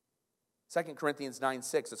 2 Corinthians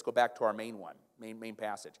 9:6, let's go back to our main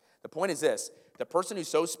passage. The point is this: the person who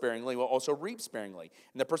sows sparingly will also reap sparingly,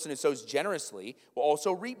 and the person who sows generously will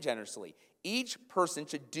also reap generously. Each person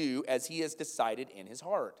should do as he has decided in his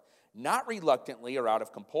heart, not reluctantly or out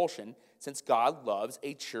of compulsion, since God loves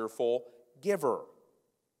a cheerful giver.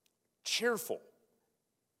 Cheerful.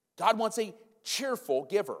 God wants a cheerful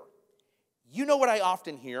giver. You know what I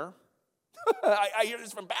often hear? I hear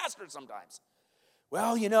this from pastors sometimes.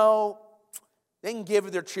 Well, they can give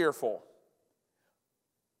if they're cheerful.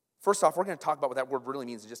 First off, we're going to talk about what that word really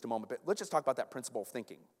means in just a moment, but let's just talk about that principle of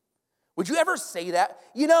thinking. Would you ever say that?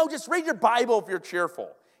 Just read your Bible if you're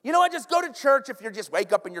cheerful. Just go to church if you just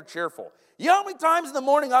wake up and you're cheerful. You know how many times in the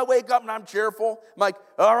morning I wake up and I'm cheerful? I'm like,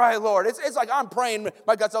 all right, Lord. It's like I'm praying.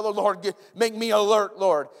 My God, oh, Lord, make me alert,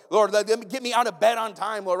 Lord. Lord, get me out of bed on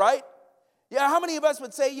time, Lord, right? Yeah, how many of us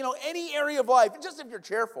would say, any area of life, just if you're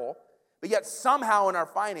cheerful, but yet somehow in our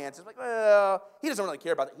finances, like, well, he doesn't really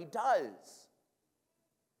care about that. He does.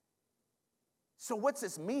 So what's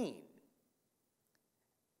this mean?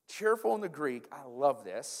 Cheerful in the Greek, I love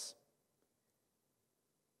this.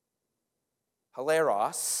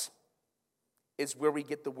 Hilaros is where we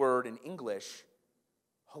get the word in English,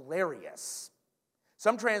 hilarious.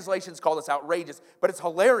 Some translations call this outrageous, but it's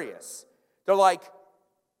hilarious. They're like,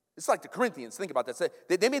 it's like the Corinthians, think about this.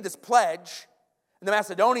 They made this pledge, and the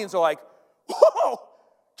Macedonians are like, whoa,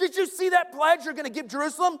 did you see that pledge you're going to give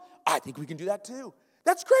Jerusalem? I think we can do that too.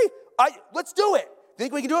 That's great. Let's do it.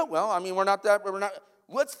 Think we can do it? Well, we're not.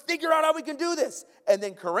 Let's figure out how we can do this. And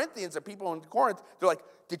then Corinthians, the people in Corinth, they're like,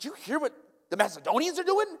 did you hear what the Macedonians are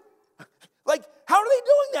doing? Like, how are they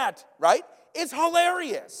doing that? Right? It's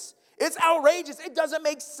hilarious. It's outrageous. It doesn't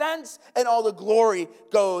make sense. And all the glory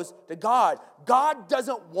goes to God. God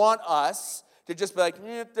doesn't want us to just be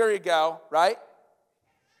like, there you go, right?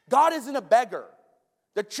 God isn't a beggar.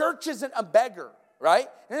 The church isn't a beggar, right?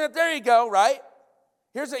 There you go, right?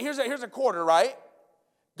 Here's a quarter, right?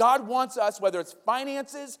 God wants us, whether it's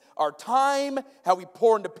finances, our time, how we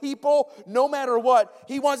pour into people, no matter what,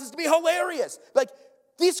 he wants us to be hilarious. Like,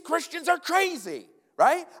 these Christians are crazy,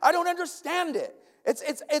 right? I don't understand it.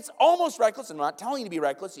 It's almost reckless. I'm not telling you to be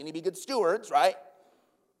reckless. You need to be good stewards, right?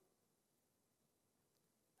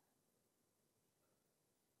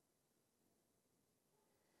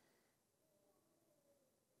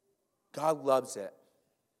 God loves it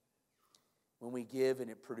when we give and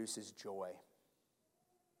it produces joy.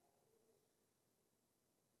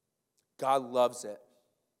 God loves it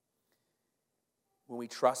when we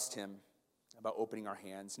trust him about opening our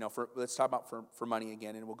hands. Now, let's talk about for money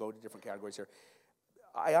again, and we'll go to different categories here.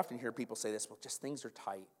 I often hear people say this, well, just things are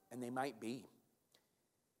tight, and they might be.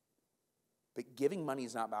 But giving money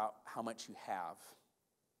is not about how much you have.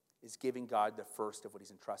 It's giving God the first of what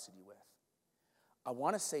he's entrusted you with. I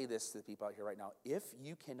want to say this to the people out here right now. If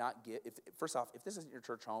you cannot give, first off, if this isn't your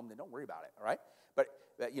church home, then don't worry about it, all right? But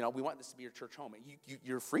we want this to be your church home.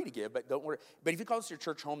 You're free to give, but don't worry. But if you call this your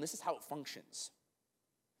church home, this is how it functions.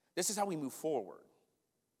 This is how we move forward.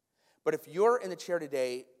 But if you're in the chair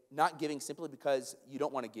today not giving simply because you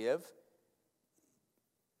don't want to give,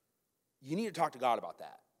 you need to talk to God about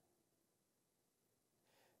that.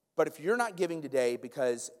 But if you're not giving today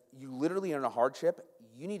because you literally are in a hardship,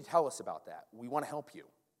 you need to tell us about that. We want to help you.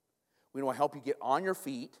 We want to help you get on your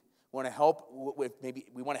feet. We want to help with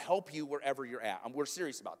we want to help you wherever you're at. We're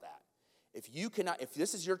serious about that. If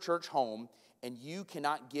this is your church home and you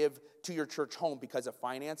cannot give to your church home because of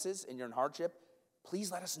finances and you're in hardship,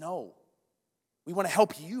 please let us know. We want to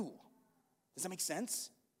help you. Does that make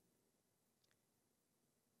sense?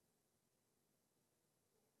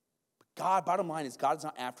 God, bottom line is, God's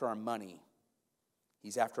not after our money.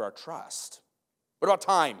 He's after our trust. What about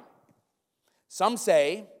time? Some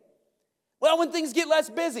say, well, when things get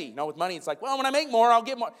less busy. No, with money, it's like, well, when I make more, I'll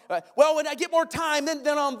get more. Well, when I get more time, then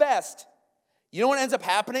I'll invest. You know what ends up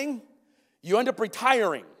happening? You end up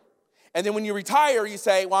retiring. And then when you retire, you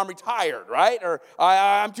say, well, I'm retired, right? Or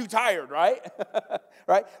I'm too tired, right?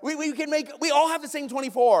 Right? We all have the same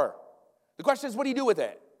 24. The question is, what do you do with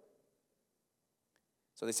it?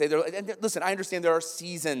 So they say, and listen, I understand there are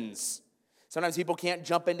seasons. Sometimes people can't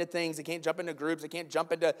jump into things. They can't jump into groups. They can't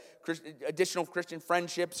jump into additional Christian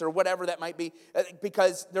friendships or whatever that might be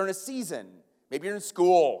because they're in a season. Maybe you're in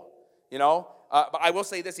school, But I will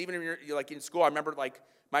say this, even if you're like in school, I remember like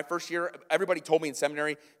my first year, everybody told me in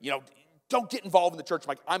seminary, don't get involved in the church.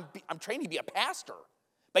 I'm like, I'm training to be a pastor,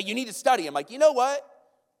 but you need to study. I'm like, you know what?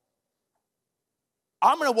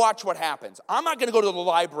 I'm going to watch what happens. I'm not going to go to the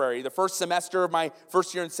library the first semester of my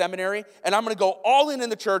first year in seminary, and I'm going to go all in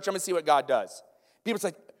the church. I'm going to see what God does. People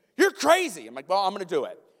say, you're crazy. I'm like, well, I'm going to do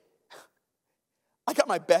it. I got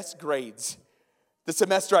my best grades the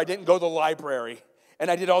semester I didn't go to the library, and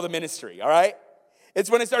I did all the ministry, all right? It's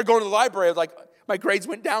when I started going to the library, I was like, my grades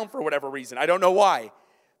went down for whatever reason. I don't know why.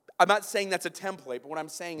 I'm not saying that's a template, but what I'm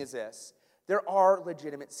saying is this. There are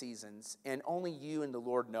legitimate seasons, and only you and the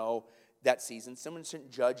Lord know that season. Someone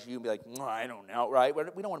shouldn't judge you and be like, I don't know, right?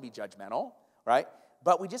 We don't want to be judgmental, right?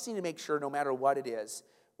 But we just need to make sure no matter what it is,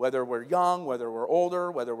 whether we're young, whether we're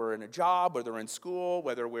older, whether we're in a job, whether we're in school,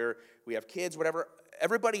 whether we have kids, whatever,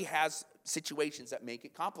 everybody has situations that make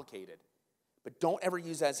it complicated. But don't ever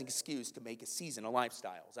use that as an excuse to make a season a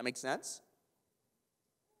lifestyle. Does that make sense?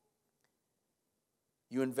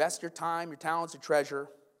 You invest your time, your talents, your treasure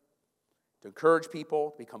to encourage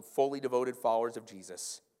people to become fully devoted followers of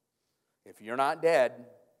Jesus. If you're not dead,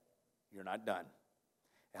 you're not done.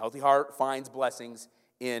 A healthy heart finds blessings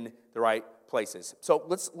in the right places. So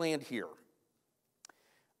let's land here.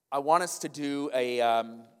 I want us to do a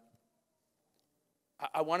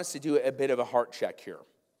bit of a heart check here.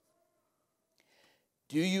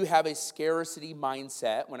 Do you have a scarcity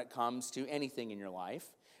mindset when it comes to anything in your life?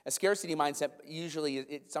 A scarcity mindset,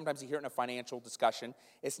 usually, sometimes you hear it in a financial discussion.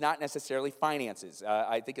 It's not necessarily finances.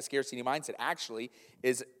 I think a scarcity mindset actually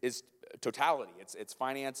is totality. It's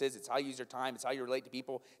finances. It's how you use your time. It's how you relate to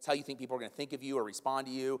people. It's how you think people are going to think of you or respond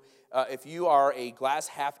to you. If you are a glass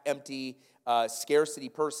half empty scarcity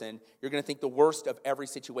person, you're going to think the worst of every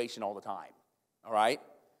situation all the time. All right?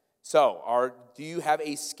 So, do you have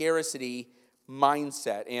a scarcity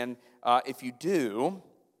mindset? And if you do,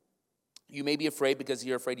 you may be afraid because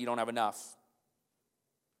you're afraid you don't have enough.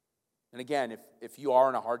 And again, if you are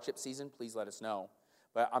in a hardship season, please let us know.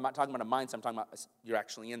 But I'm not talking about a mindset. I'm talking about you're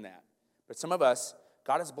actually in that. But some of us,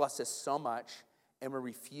 God has blessed us so much, and we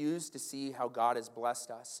refuse to see how God has blessed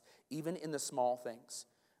us, even in the small things.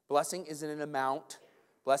 Blessing isn't an amount.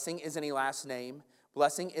 Blessing isn't a last name.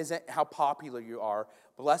 Blessing isn't how popular you are.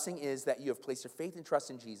 Blessing is that you have placed your faith and trust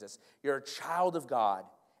in Jesus. You're a child of God,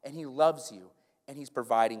 and He loves you, and He's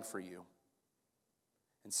providing for you.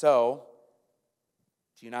 And so,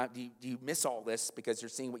 do you miss all this because you're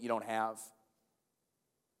seeing what you don't have?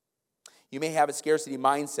 You may have a scarcity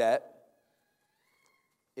mindset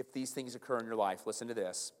if these things occur in your life. Listen to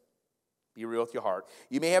this. Be real with your heart.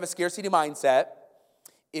 You may have a scarcity mindset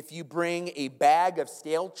if you bring a bag of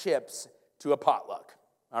stale chips to a potluck.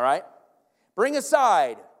 All right? Bring a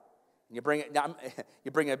side. You bring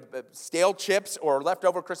stale chips or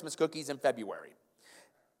leftover Christmas cookies in February.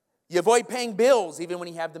 You avoid paying bills even when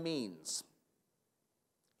you have the means.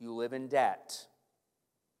 You live in debt.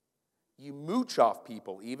 You mooch off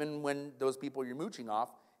people even when those people you're mooching off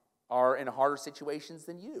are in harder situations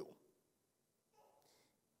than you.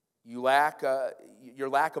 Your lack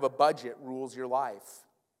of a budget rules your life.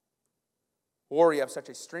 Or you have such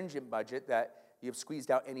a stringent budget that you have squeezed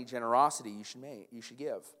out any generosity you should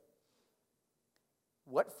give.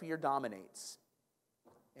 What fear dominates?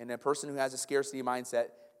 And a person who has a scarcity mindset,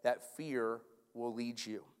 that fear will lead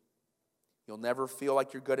you. You'll never feel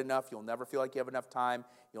like you're good enough. You'll never feel like you have enough time.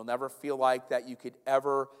 You'll never feel like that you could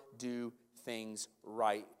ever do things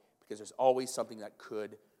right because there's always something that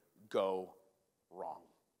could go wrong.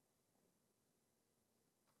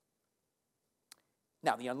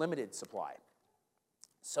 Now, the unlimited supply.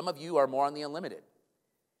 Some of you are more on the unlimited.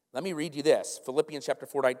 Let me read you this. Philippians chapter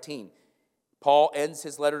 4:19. Paul ends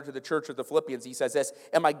his letter to the church of the Philippians. He says this,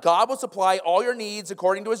 "And my God will supply all your needs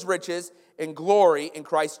according to His riches and glory in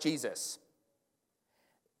Christ Jesus."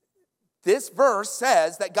 This verse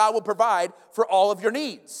says that God will provide for all of your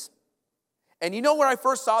needs. And you know where I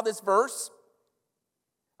first saw this verse?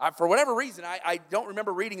 For whatever reason, I don't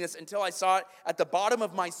remember reading this until I saw it at the bottom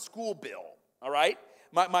of my school bill, all right?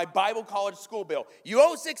 My Bible college school bill. You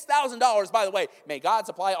owe $6,000, by the way. May God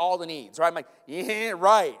supply all the needs, right? I'm like, yeah,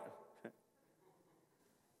 right.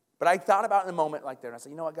 But I thought about it in a moment like that, and I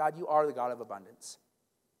said, you know what, God, you are the God of abundance.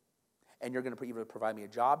 And you're going to either provide me a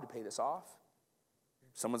job to pay this off.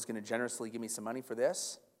 Someone's going to generously give me some money for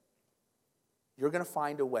this. You're going to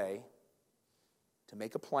find a way to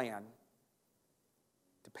make a plan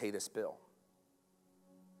to pay this bill.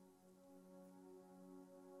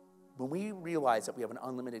 when we realize that we have an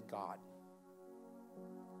unlimited God,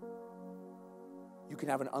 you can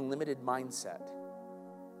have an unlimited mindset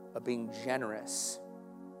of being generous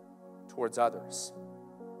towards others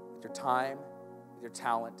with your time, with your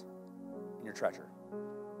talent, and your treasure.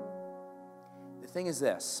 The thing is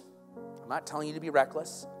this, I'm not telling you to be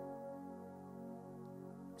reckless.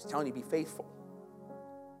 I'm just telling you to be faithful.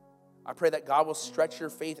 I pray that God will stretch your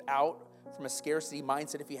faith out from a scarcity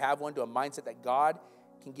mindset, if you have one, to a mindset that God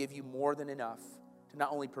can give you more than enough to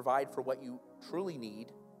not only provide for what you truly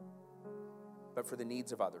need, but for the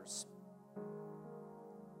needs of others.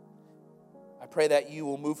 I pray that you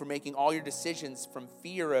will move from making all your decisions from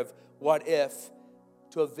fear of what if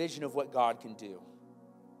to a vision of what God can do.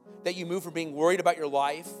 That you move from being worried about your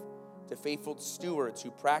life to faithful stewards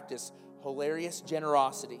who practice hilarious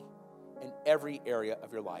generosity in every area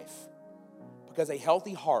of your life. Because a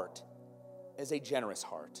healthy heart is a generous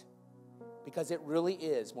heart. Because it really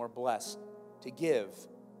is more blessed to give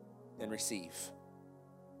than receive.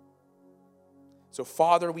 So,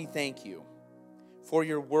 Father, we thank you for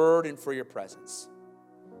your word and for your presence,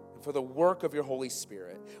 and for the work of your Holy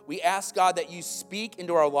Spirit. We ask, God, that you speak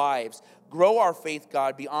into our lives, grow our faith,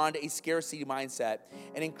 God, beyond a scarcity mindset,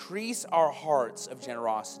 and increase our hearts of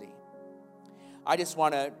generosity. I just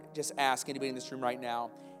want to ask anybody in this room right now,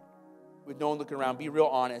 with no one looking around, be real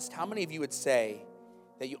honest. How many of you would say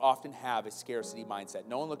that you often have a scarcity mindset?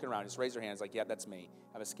 No one looking around, just raise your hands like, yeah, that's me.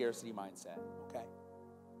 I have a scarcity mindset, okay?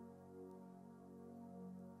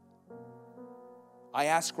 I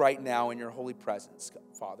ask right now in your holy presence,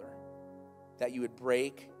 Father, that you would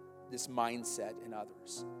break this mindset in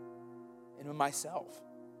others and in myself.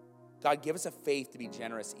 God, give us a faith to be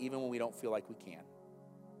generous even when we don't feel like we can.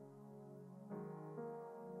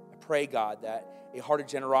 I pray, God, that a heart of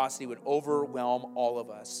generosity would overwhelm all of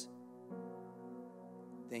us.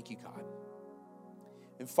 Thank you, God.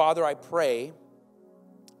 And Father, I pray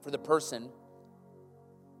for the person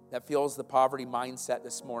that feels the poverty mindset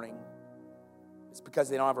this morning. It's because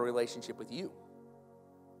they don't have a relationship with you.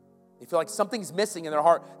 They feel like something's missing in their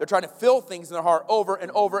heart. They're trying to fill things in their heart over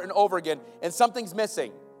and over and over again, and something's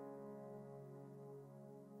missing.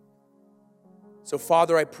 So,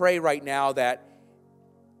 Father, I pray right now that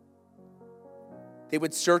they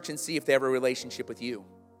would search and see if they have a relationship with you.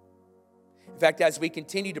 In fact, as we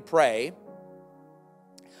continue to pray,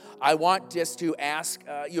 I want just to ask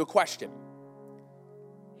you a question.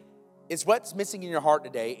 Is what's missing in your heart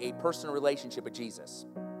today a personal relationship with Jesus?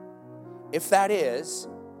 If that is,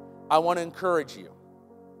 I want to encourage you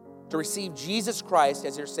to receive Jesus Christ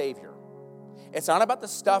as your Savior. It's not about the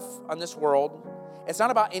stuff on this world. It's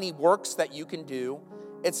not about any works that you can do.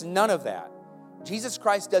 It's none of that. Jesus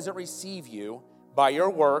Christ doesn't receive you by your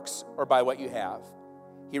works or by what you have.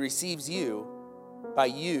 He receives you by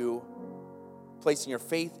you placing your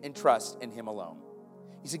faith and trust in Him alone.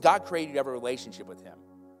 You see, God created you to have a relationship with Him.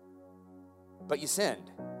 But you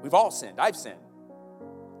sinned. We've all sinned. I've sinned.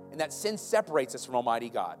 And that sin separates us from Almighty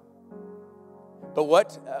God. But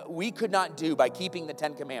what we could not do by keeping the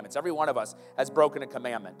 10 commandments, every one of us has broken a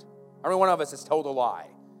commandment. Every one of us has told a lie.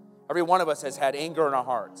 Every one of us has had anger in our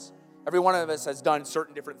hearts. Every one of us has done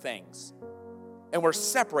certain different things. And we're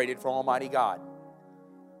separated from Almighty God.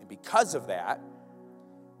 And because of that,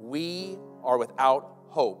 we are without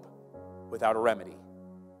hope, without a remedy.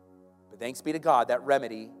 But thanks be to God, that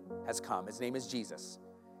remedy has come. His name is Jesus.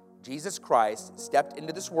 Jesus Christ stepped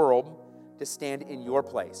into this world to stand in your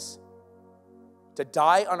place, to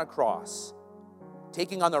die on a cross,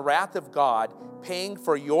 taking on the wrath of God, paying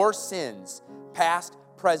for your sins, past,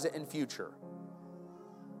 present, and future.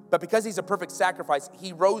 But because He's a perfect sacrifice,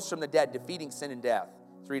 He rose from the dead, defeating sin and death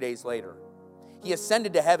 3 days later. He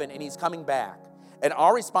ascended to heaven, and He's coming back. And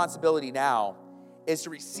our responsibility now is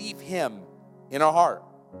to receive Him in our heart,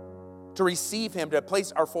 to receive Him, to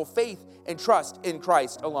place our full faith and trust in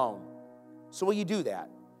Christ alone. So will you do that?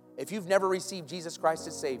 If you've never received Jesus Christ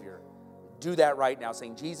as Savior, do that right now,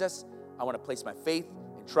 saying, Jesus, I want to place my faith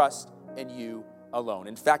and trust in you alone.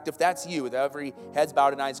 In fact, if that's you, with every head's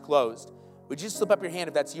bowed and eyes closed, would you just slip up your hand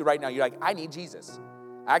if that's you right now? You're like, I need Jesus.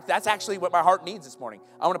 That's actually what my heart needs this morning.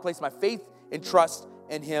 I want to place my faith and trust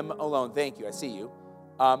in Him alone. Thank you. I see you.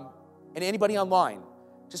 And anybody online,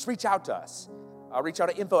 just reach out to us. Reach out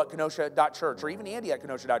at info@kenosha.church or even Andy at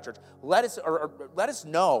kenosha.church. Let us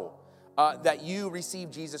know that you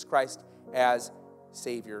received Jesus Christ as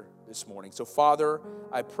Savior this morning. So, Father,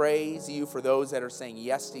 I praise you for those that are saying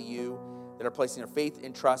yes to you, that are placing their faith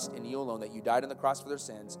and trust in you alone, that you died on the cross for their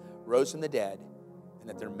sins, rose from the dead, and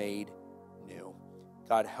that they're made new.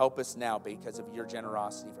 God, help us now because of your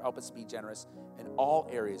generosity. Help us be generous in all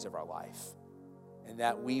areas of our life. and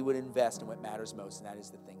that we would invest in what matters most, and that is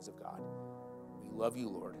the things of God. We love you,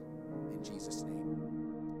 Lord, in Jesus' name.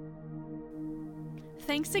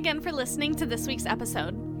 Thanks again for listening to this week's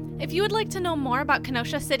episode. If you would like to know more about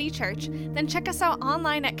Kenosha City Church, then check us out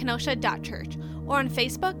online at kenosha.church or on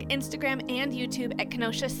Facebook, Instagram, and YouTube at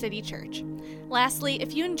Kenosha City Church. Lastly,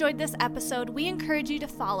 if you enjoyed this episode, we encourage you to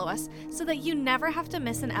follow us so that you never have to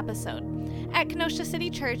miss an episode. At Kenosha City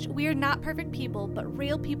Church, we are not perfect people, but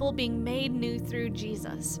real people being made new through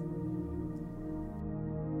Jesus.